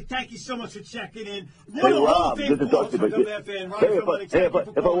 Robbie, thank you so much for checking in. Hey, Rob, good to talk to you.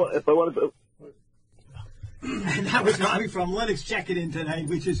 If I wanted to. And that was Robbie from Lennox checking in today,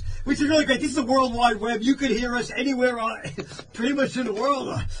 which is really great. This is the World Wide Web. You can hear us anywhere, pretty much in the world,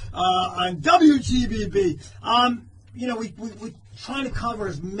 on WGBB. We're trying to cover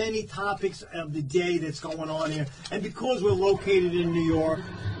as many topics of the day that's going on here, and because we're located in New York,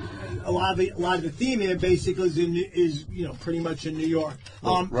 a lot of the theme here basically is pretty much in New York.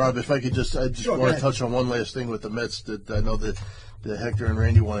 Rob, if I could I just want to touch on one last thing with the Mets that I know that Hector and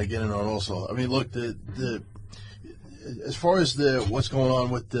Randy want to get in on also. Look, as far as what's going on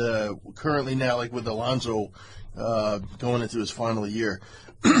with currently now, like with Alonso going into his final year,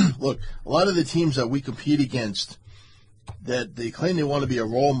 look, a lot of the teams that we compete against, that they claim they want to be a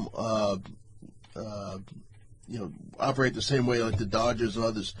role, operate the same way like the Dodgers and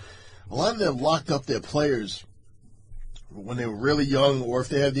others. A lot of them locked up their players when they were really young, or if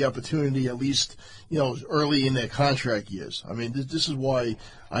they had the opportunity, at least, early in their contract years. This is why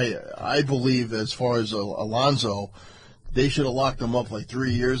I believe, as far as Alonso, they should have locked him up like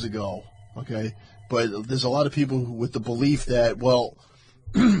 3 years ago. Okay, but there's a lot of people with the belief that, well,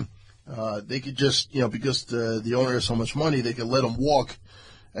 they could just, because the owner has so much money, they could let him walk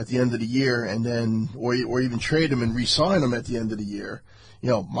at the end of the year, and then, or even trade him and re-sign him at the end of the year.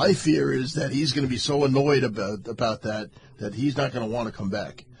 My fear is that he's going to be so annoyed about that he's not going to want to come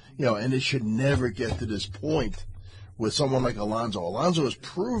back. And it should never get to this point with someone like Alonso. Alonso has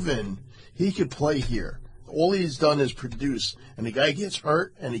proven he could play here all he's done is produce, and the guy gets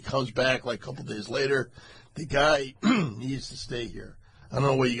hurt, and he comes back like a couple days later. The guy needs to stay here. I don't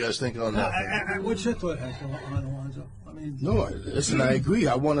know what you guys think on that. What's your thought, Hector, on Alonso? No, listen, I agree.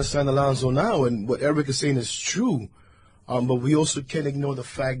 I want to sign Alonso now, and what Eric is saying is true. But we also can't ignore the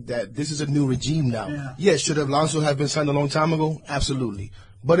fact that this is a new regime now. Yeah. Yes, should Alonso have been signed a long time ago? Absolutely.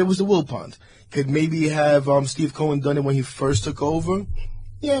 But it was the Wilpons. Could maybe have Steve Cohen done it when he first took over?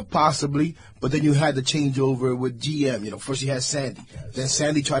 Yeah, possibly. But then you had the changeover with GM. First you had Sandy. Then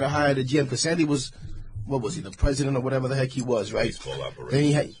Sandy tried to hire the GM because Sandy was, what was he, the president or whatever the heck he was, right? Baseball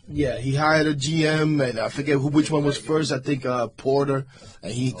operation. Then he hired a GM, and I forget which one was first. I think Porter,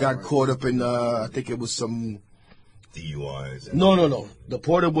 and he got caught up in, I think it was some DUIs. No. The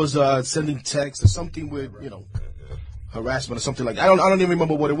Porter was sending texts or something with, harassment or something like that. I don't even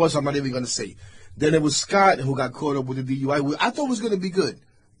remember what it was, so I'm not even going to say. Then it was Scott who got caught up with the DUI. I thought it was going to be good.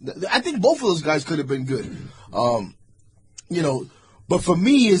 I think both of those guys could have been good. But for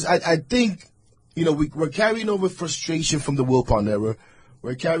me is I think, we're carrying over frustration from the Wilpon era.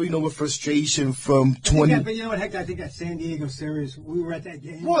 We're carrying over frustration from 20. But you know what, Hector? I think that San Diego series, we were at that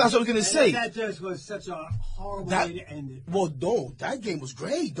game. Well, that's what I was going to say. That just was such a horrible way to end it. Well, no, that game was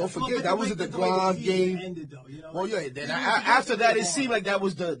great. Don't forget, that was the Grom game. Ended, though, Well, yeah, then after that, it seemed like that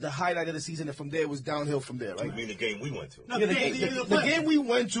was the highlight of the season, and from there, it was downhill from there, right? You mean the game we went to? No, Yeah, the game we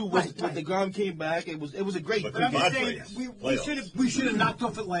went to was when the Grom came back. It was a great But game. I'm saying we should have knocked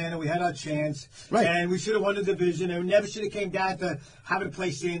off Atlanta. We had our chance, right? And we should have won the division. And we never should have came down to having to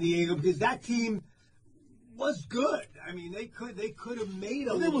play San Diego because that team was good. I mean, they could have made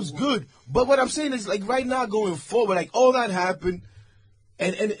a. Well, it was good, but what I'm saying is, like right now going forward, like all that happened,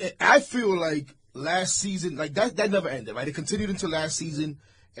 and I feel like last season, like that never ended, right? It continued until last season,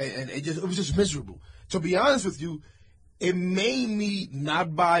 and it was just miserable. To be honest with you, it made me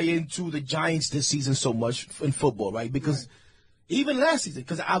not buy into the Giants this season so much in football, right? Because even last season,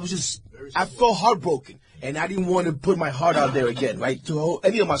 because I felt heartbroken, and I didn't want to put my heart out there again, right? To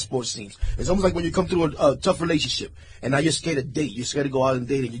any of my sports teams. It's almost like when you come through a tough relationship, and now you're scared to date. You're scared to go out and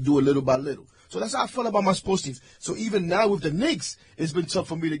date, and you do it little by little. So that's how I felt about my sports teams. So even now with the Knicks, it's been tough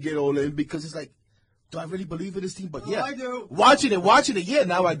for me to get all in because it's like, do I really believe in this team? But yeah, I do. Watching it, yeah,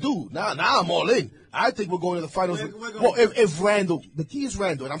 now I do. Now I'm all in. I think we're going to the finals. Well, if Randall, the key is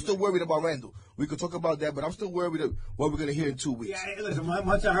Randall, and I'm still worried about Randall. We could talk about that, but I'm still worried about what we're going to hear in 2 weeks. Yeah, listen,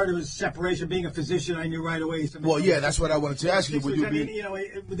 once I heard it was separation, being a physician, I knew right away. Well, yeah, that's what I wanted to ask you. Would you be?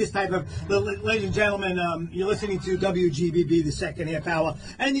 With this type of, ladies and gentlemen, you're listening to WGBB, the second half hour,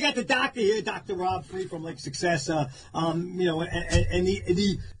 and you got the doctor here, Dr. Rob Free from Lake Success, and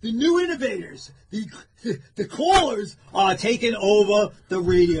the new innovators, the callers are taking over the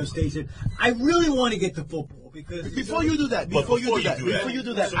radio station. I really want to get to football. Because before you do that,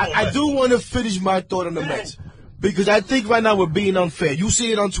 I do want to finish my thought on the Mets. Because I think right now we're being unfair. You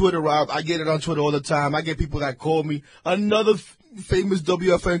see it on Twitter, Rob. I get it on Twitter all the time. I get people that call me. Another famous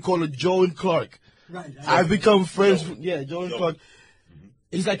WFN caller, Joe and Clark. Right. I've become friends with, Joe and Clark.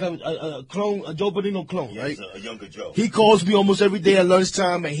 He's like a clone, a Joe Bonino clone, right? A younger Joe. He calls me almost every day at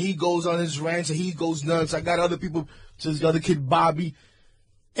lunchtime, and he goes on his rants, and he goes nuts. I got other people, this other kid, Bobby.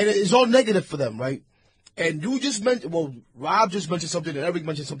 And it's all negative for them, right? And you just mentioned, Rob just mentioned something, and Eric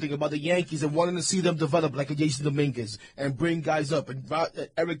mentioned something about the Yankees and wanting to see them develop like a Jason Dominguez and bring guys up. And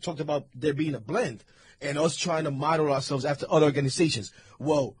Eric talked about there being a blend and us trying to model ourselves after other organizations.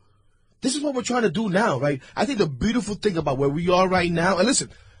 Well, this is what we're trying to do now, right? I think the beautiful thing about where we are right now, and listen,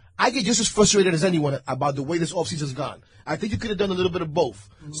 I get just as frustrated as anyone about the way this offseason's gone. I think you could have done a little bit of both.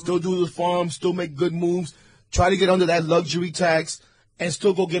 Mm-hmm. Still do the farm, still make good moves, try to get under that luxury tax, and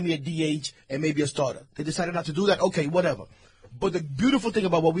still go get me a DH and maybe a starter. They decided not to do that. Okay, whatever. But the beautiful thing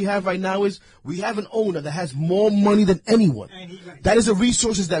about what we have right now is we have an owner that has more money than anyone. That is the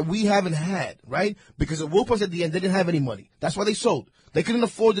resources that we haven't had, right? Because the Wilpons at the end, they didn't have any money. That's why they sold. They couldn't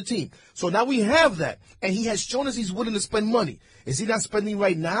afford the team. So now we have that. And he has shown us he's willing to spend money. Is he not spending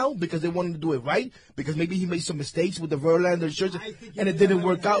right now because they wanted to do it right? Because maybe he made some mistakes with the Verlander shirts and it didn't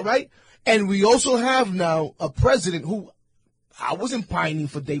work out right? And we also have now a president who, I wasn't pining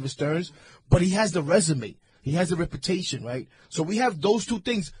for David Stearns, but he has the resume. He has the reputation, right? So we have those two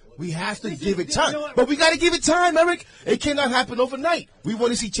things. We have to give it time. But we got to give it time, Eric. It cannot happen overnight. We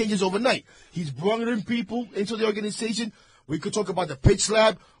want to see changes overnight. He's bringing in people into the organization. We could talk about the pitch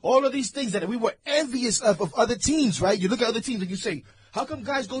lab, all of these things that we were envious of other teams, right? You look at other teams and you say, how come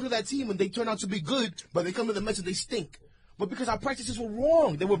guys go to that team and they turn out to be good, but they come to the Mets and they stink? But because our practices were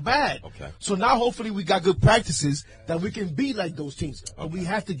wrong. They were bad. Okay. So now hopefully we got good practices that we can be like those teams. But we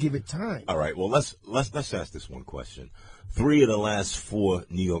have to give it time. All right. Well, let's ask this one question. 3 of the last 4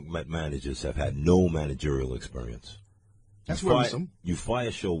 New York Met managers have had no managerial experience. That's worrisome. You fire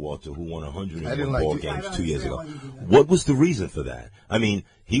Showalter, who won 101 like ball it. games 2 years ago. What was the reason for that? I mean,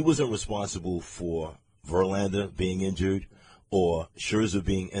 he wasn't responsible for Verlander being injured or Scherzer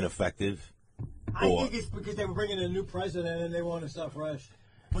being ineffective. I think it's because they were bringing in a new president and they want to start fresh.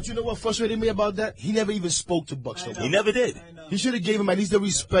 But you know what frustrated me about that? He never even spoke to Buck. He never did. He should have gave him at least the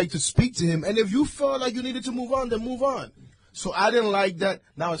respect to speak to him. And if you felt like you needed to move on, then move on. So I didn't like that.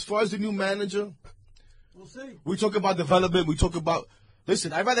 Now, as far as the new manager, we'll see. We talk about development. We talk about,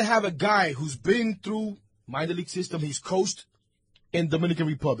 listen, I'd rather have a guy who's been through minor league system. He's coached in Dominican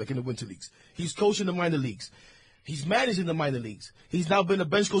Republic in the winter leagues. He's coached in the minor leagues. He's managed in the minor leagues. He's now been a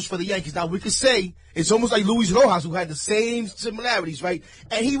bench coach for the Yankees. Now, we could say it's almost like Luis Rojas, who had the same similarities, right?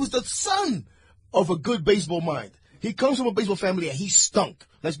 And he was the son of a good baseball mind. He comes from a baseball family, and he stunk.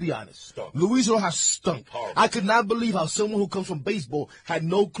 Let's be honest. Luis Rojas stunk. Horrible. I could not believe how someone who comes from baseball had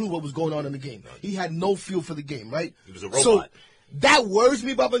no clue what was going on in the game. He had no feel for the game, right? He was a robot. So that worries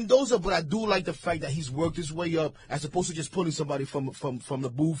me about Mendoza, but I do like the fact that he's worked his way up as opposed to just pulling somebody from the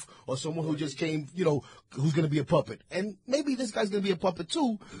booth or someone who just came, who's going to be a puppet. And maybe this guy's going to be a puppet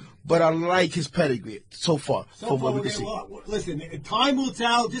too, but I like his pedigree so far from what we can see. Listen, time will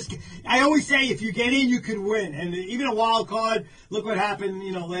tell. I always say if you get in, you can win. And even a wild card, look what happened,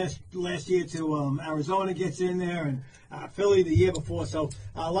 last year to Arizona gets in there and Philly the year before. So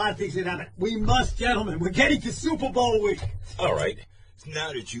a lot of things that happen. We must, gentlemen, we're getting to Super Bowl week. All right.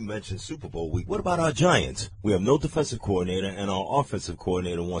 Now that you mentioned Super Bowl week, what about our Giants? We have no defensive coordinator, and our offensive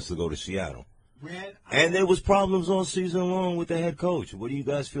coordinator wants to go to Seattle. And there was problems all season long with the head coach. What do you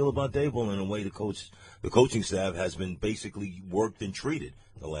guys feel about Dable and the way the coaching staff has been basically worked and treated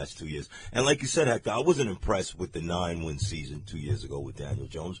the last 2 years? And like you said, Hector, I wasn't impressed with the 9-win season 2 years ago with Daniel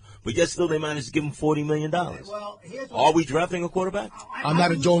Jones, but yet still they managed to give him $40 million. Well, are we drafting a quarterback? I'm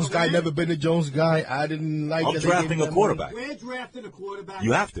not a Jones guy, never been a Jones guy. I didn't like I'm drafting a quarterback. We're drafting a quarterback.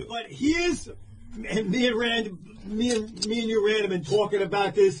 You have to. But and me and you, Rand, have been talking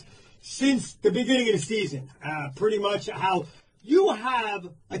about this since the beginning of the season, pretty much how you have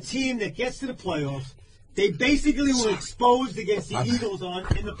a team that gets to the playoffs. They basically were exposed against the Eagles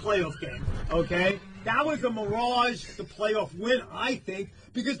in the playoff game, okay? That was a mirage, the playoff win, I think,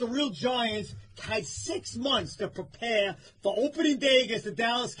 because the real Giants had 6 months to prepare for opening day against the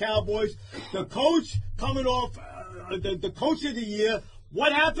Dallas Cowboys. The coach coming off the coach of the year.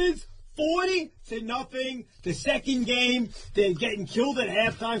 What happens? 40-0. The second game, they're getting killed at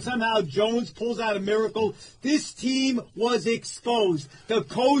halftime. Somehow Jones pulls out a miracle. This team was exposed. The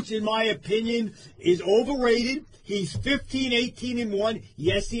coach, in my opinion, is overrated. He's 15-18-1.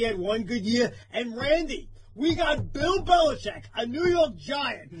 Yes, he had one good year. And Randy, we got Bill Belichick, a New York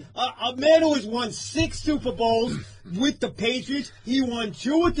Giant, a man who has won 6 Super Bowls with the Patriots. He won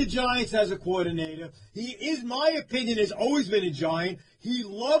 2 with the Giants as a coordinator. He is, my opinion, has always been a Giant. He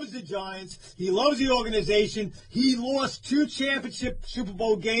loves the Giants. He loves the organization. He lost 2 championship Super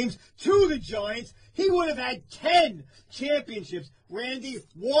Bowl games to the Giants. He would have had 10 championships. Randy,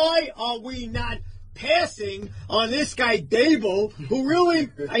 why are we not passing on this guy Dable, who really,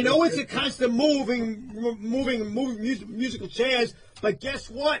 I know it's a constant moving musical chairs, but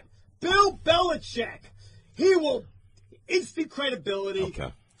guess what? Bill Belichick, he will instant credibility.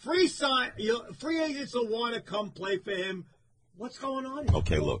 Okay. Free agents will want to come play for him. What's going on here?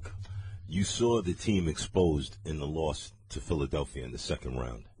 Okay, look, you saw the team exposed in the loss to Philadelphia in the second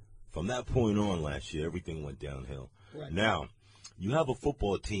round. From that point on last year, everything went downhill. Right. Now, you have a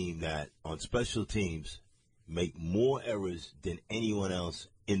football team that, on special teams, make more errors than anyone else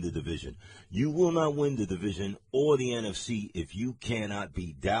in the division. You will not win the division or the NFC if you cannot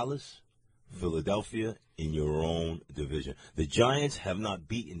beat Dallas, Philadelphia in your own division. The Giants have not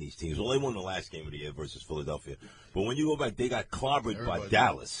beaten these teams. Well, they won the last game of the year versus Philadelphia. But when you go back, they got clobbered by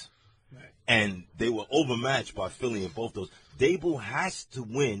Dallas. Right. And they were overmatched by Philly in both those. Dable has to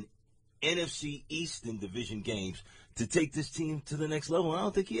win NFC Eastern Division games to take this team to the next level. I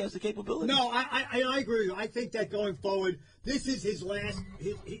don't think he has the capability. No, I agree with you. I think that going forward, this is his last.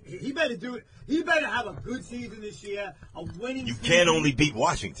 He better do it. He better have a good season this year, a winning season. You can't only beat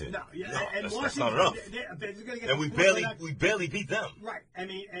Washington. No, and that's Washington, not enough. And we barely beat them. Right. I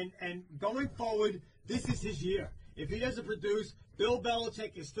mean, and going forward, this is his year. If he doesn't produce, Bill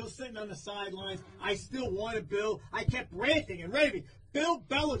Belichick is still sitting on the sidelines. I still wanted Bill. I kept ranting and raving. Bill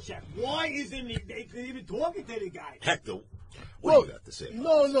Belichick, why isn't he even talking to the guy? Hector, what do you got to say?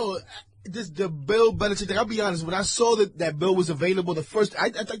 No. Just the Bill Belichick thing. I'll be honest. When I saw that Bill was available, the first, I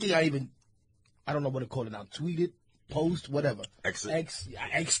think I don't know what to call it now, tweeted, post, whatever. Exit. I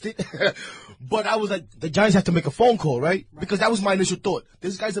exit. But I was like, the Giants have to make a phone call, right? Because that was my initial thought.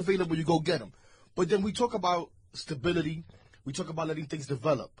 This guy's available, you go get him. But then we talk about stability. We talk about letting things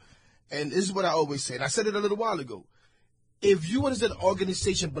develop. And this is what I always say, and I said it a little while ago. If you as an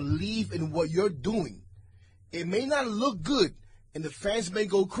organization believe in what you're doing, it may not look good, and the fans may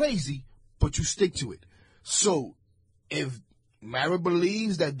go crazy, but you stick to it. So if Mara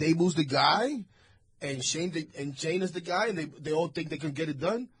believes that Dable's the guy, and Shane is the guy, and they all think they can get it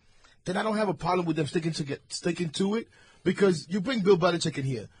done, then I don't have a problem with them sticking to it, because you bring Bill Belichick in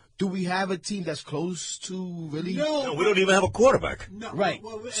here. Do we have a team that's close to really? No, we don't even have a quarterback. No. Right.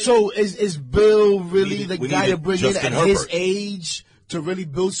 Well, So is Bill really the guy to bring in Justin at his Herbert. age to really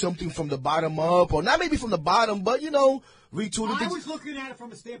build something from the bottom up, or not maybe from the bottom, but retooling I things? was looking at it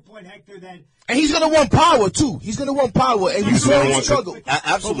from a standpoint, Hector, that And he's gonna want power too. He's gonna want power, and you He's saw gonna him want struggle.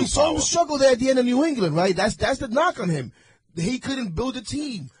 absolute But we saw him power. struggle there at the end of New England, right? That's the knock on him. He couldn't build a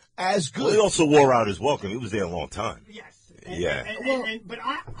team as good. Well, he also wore out his welcome. He was there a long time. yes. Yeah. But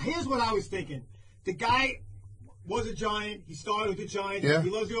here's what I was thinking. The guy was a Giant. He started with the Giants. Yeah.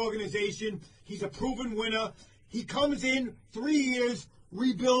 He loves the organization. He's a proven winner. He comes in 3 years,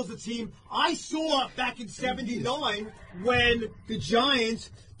 rebuilds the team. I saw back in '79 when the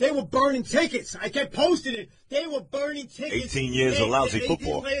Giants, they were burning tickets. I kept posting it. They were burning tickets. 18 years of lousy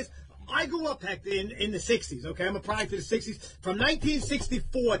football. I grew up, Hector, in the 60s, okay? I'm a product of the 60s. From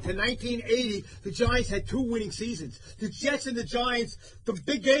 1964 to 1980, the Giants had 2 winning seasons. The Jets and the Giants, the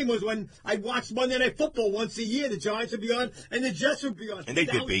big game was when I watched Monday Night Football once a year. The Giants would be on, and the Jets would be on. And they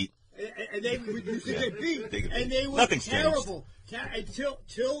get beat. And they used to get beat. And they were Nothing's terrible.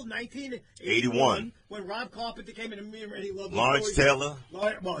 Until 1981, when Rob Carpenter came in and he loved Lawrence Taylor.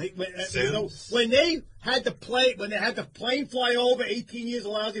 When they had the plane fly over, 18 years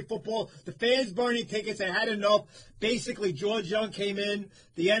of lousy football, the fans burning tickets, they had enough. Basically, George Young came in.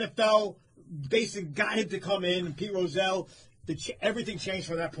 The NFL basically got him to come in, and Pete Rozelle. Everything changed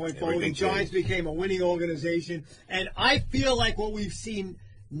from that point forward. The Giants became a winning organization. And I feel like what we've seen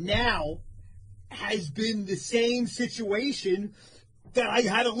now has been the same situation that I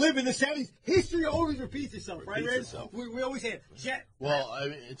had to live in the 70s. History always repeats itself, right, Red? We always say it. Well, I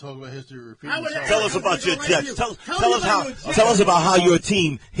mean, talk about history repeating How would itself. Tell us about your Jets. Tell Tell us about how your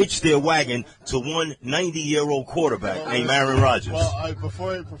team hitched their wagon to one 90-year-old quarterback named Aaron Rodgers. Well,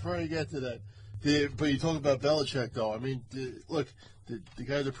 before I get to that, but you talk about Belichick, though. I mean, look, the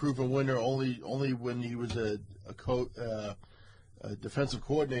guy's a proven winner only when he was a defensive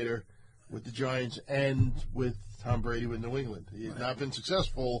coordinator with the Giants and with Tom Brady with New England. He has not been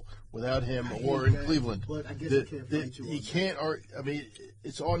successful without him or in Cleveland. But I guess I can't fight you on he that. can't argue. I mean,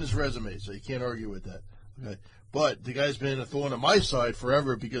 it's on his resume, so you can't argue with that. Okay. But the guy's been a thorn on my side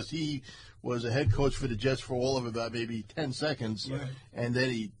forever because he was a head coach for the Jets for all of about maybe 10 seconds, and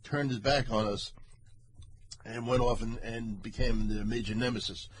then he turned his back on us and went off and became the major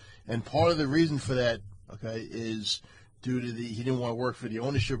nemesis. And part of the reason for that, okay, is due to he didn't want to work for the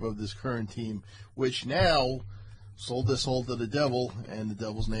ownership of this current team, which now sold their soul to the devil, and the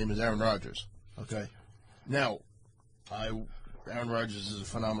devil's name is Aaron Rodgers. Okay, now Aaron Rodgers is a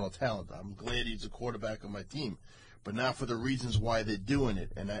phenomenal talent. I'm glad he's the quarterback of my team, but not for the reasons why they're doing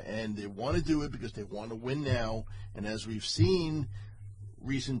it. And they want to do it because they want to win now. And as we've seen,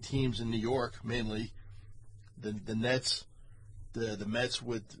 recent teams in New York, mainly the Nets. The Mets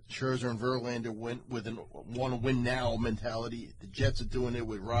with Scherzer and Verlander went with a want-to-win-now mentality. The Jets are doing it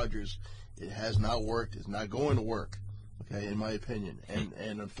with Rodgers. It has not worked. It's not going to work, okay, in my opinion.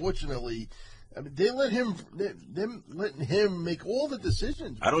 And unfortunately, I mean, they them letting him make all the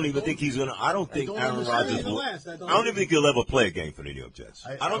decisions. I don't even think he's going to – I don't think Aaron Rodgers will – I don't even think he'll ever play a game for the New York Jets.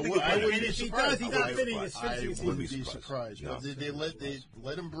 I don't think I he'll wouldn't play. be if he surprised. does, he's not fitting his I fixing wouldn't be season. surprised. No. They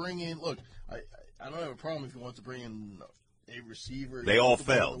let him bring in – look, I don't have a problem if he wants to bring in – a receiver. They all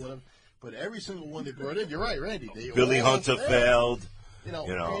failed. But every single one they brought in, you're right, Randy. Billy all Hunter failed. You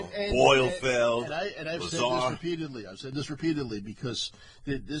know, Boyle failed. And I've said Lazar. this repeatedly. I've said this repeatedly because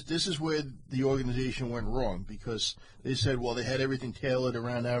this is where the organization went wrong, because they said, well, they had everything tailored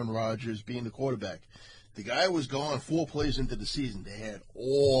around Aaron Rodgers being the quarterback. The guy was gone 4 plays into the season. They had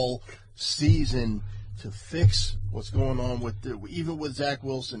all season to fix what's going on even with Zach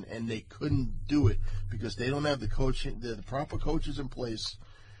Wilson, and they couldn't do it because they don't have the proper coaches in place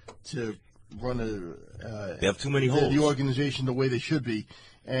to run they have too many holes. The organization the way they should be.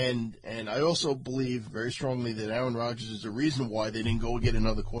 And I also believe very strongly that Aaron Rodgers is the reason why they didn't go get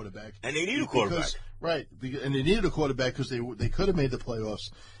another quarterback. And they need a quarterback. Right, and they needed a quarterback because they could have made the playoffs.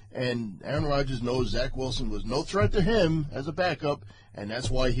 And Aaron Rodgers knows Zach Wilson was no threat to him as a backup, and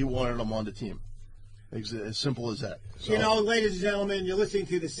that's why he wanted him on the team. As simple as that. So, you know, ladies and gentlemen, you're listening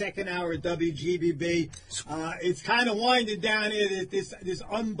to the second hour of WGBB. It's kind of winding down here. This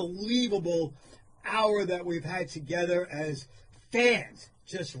unbelievable hour that we've had together as fans,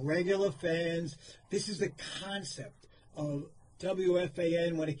 just regular fans. This is the concept of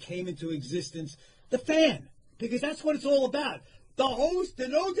WFAN when it came into existence. The fan, because that's what it's all about. The host, there's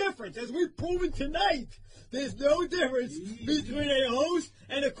no difference, as we've proven tonight. There's no difference between a host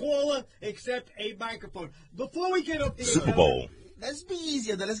and a caller except a microphone. Before we get up to Super Bowl. Let's be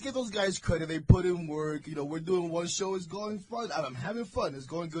easier. Let's give those guys credit. They put in work. You know, we're doing one show. It's going fun. I'm having fun. It's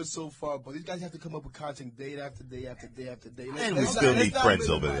going good so far. But these guys have to come up with content day after day after day after day. And we still need friends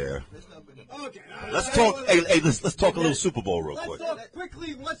over there. Okay. Let's talk. Hey, let's talk a little Super Bowl real quick. Let's talk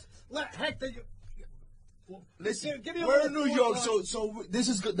quickly. Let Hector. Listen, give me we're in New York, so this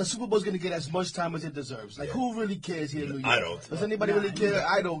is good. The Super Bowl's going to get as much time as it deserves. Like, who really cares here in New York? I don't. Does anybody really care?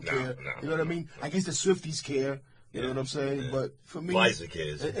 I don't care. No. You know what I mean? I guess the Swifties care. You know what I'm saying? But for me, Liza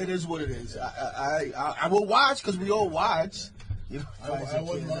cares. it is what it is. I will watch because we all watch. You know, who's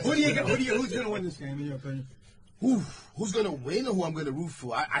going to win this game, in your opinion? Who's going to win or who I'm going to root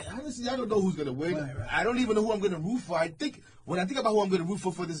for? I honestly, I don't know who's going to win. Right. I don't even know who I'm going to root for. When I think about who I'm going to root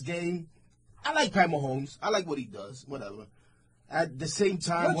for this game, I like Pat Mahomes. I like what he does. Whatever. At the same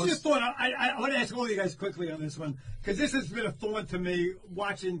time, what's your thought? I want to ask all you guys quickly on this one, because this has been a thought to me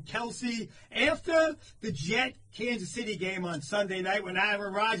watching Kelsey after the Jet-Kansas City game on Sunday night when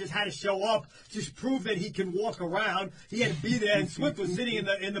Aaron Rodgers had to show up, just prove that he can walk around. He had to be there, and Swift was sitting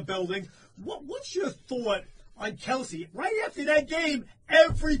in the building. What's your thought on Kelsey? Right after that game,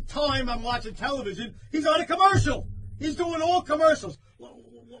 every time I'm watching television, he's on a commercial. He's doing all commercials.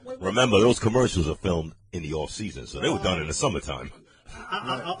 Remember, those commercials are filmed in the off season, so they were done in the summertime.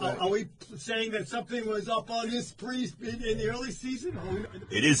 Are we saying that something was up on his in the early season?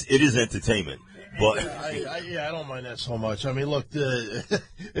 It is entertainment, but I don't mind that so much. I mean, look, it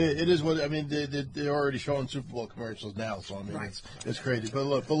is what I mean. They're already showing Super Bowl commercials now, so I mean, right. It's crazy. But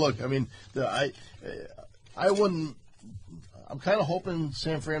look, I mean, I wouldn't. I'm kind of hoping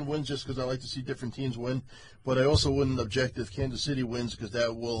San Fran wins just because I like to see different teams win. But I also wouldn't object if Kansas City wins because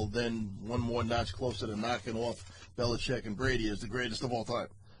that will then one more notch closer to knocking off Belichick and Brady as the greatest of all time.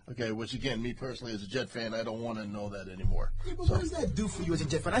 Okay, which again, me personally as a Jet fan, I don't want to know that anymore. Yeah, but what does that do for you as a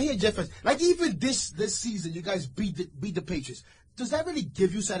Jet fan? I hear Jet fans like even this season, you guys beat the Patriots. Does that really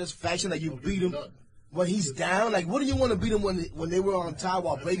give you satisfaction that you beat them when he's down? Like, what do you want to beat them when they were on top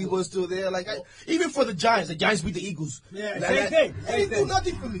while Brady was still there? Like, even for the Giants beat the Eagles. Yeah, same thing. It didn't do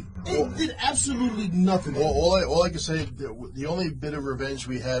nothing for me. It did absolutely nothing. All I can say, the only bit of revenge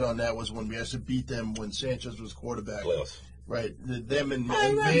we had on that was when we actually beat them when Sanchez was quarterback. Playoffs. Right, them and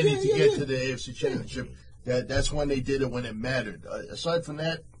Manning to get to the AFC Championship. That's when they did it when it mattered. Aside from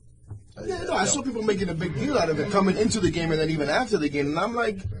that, I saw people making a big deal out of it coming into the game and then even after the game, and I'm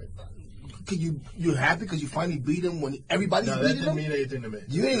like, you're happy because you finally beat them when everybody's beating them? No, that didn't mean anything to me.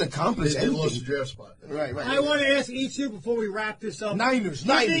 You ain't accomplished anything. They lost the draft spot. Right. I want to ask each of you before we wrap this up. Niners.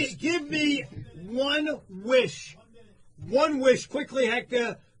 Give me one wish quickly,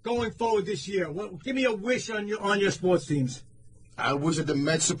 Hector, going forward this year. Give me a wish on your sports teams. I wish that the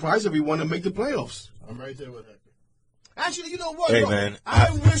Mets surprise everyone and make the playoffs. I'm right there with Hector. Actually, you know what? Hey, man.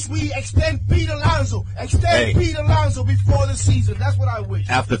 I wish we extend Pete Alonso. Pete Alonso before the season. That's what I wish.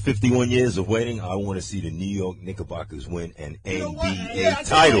 After 51 years of waiting, I want to see the New York Knickerbockers win an NBA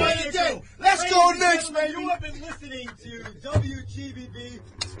title. Let's go Knicks, man. You have been listening to WGBB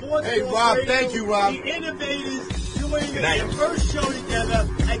Sports. Hey, Rob. Thank you, Rob. The Innovators doing their first show together.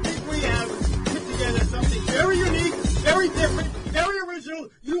 I think we have put together something very unique, very different, very original.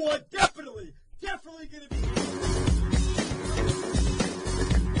 You are definitely going to be here.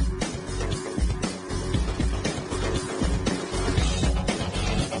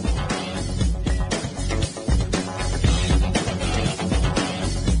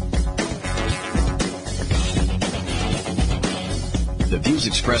 The views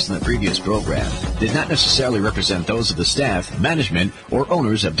expressed in the previous program did not necessarily represent those of the staff, management, or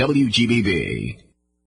owners of WGBB.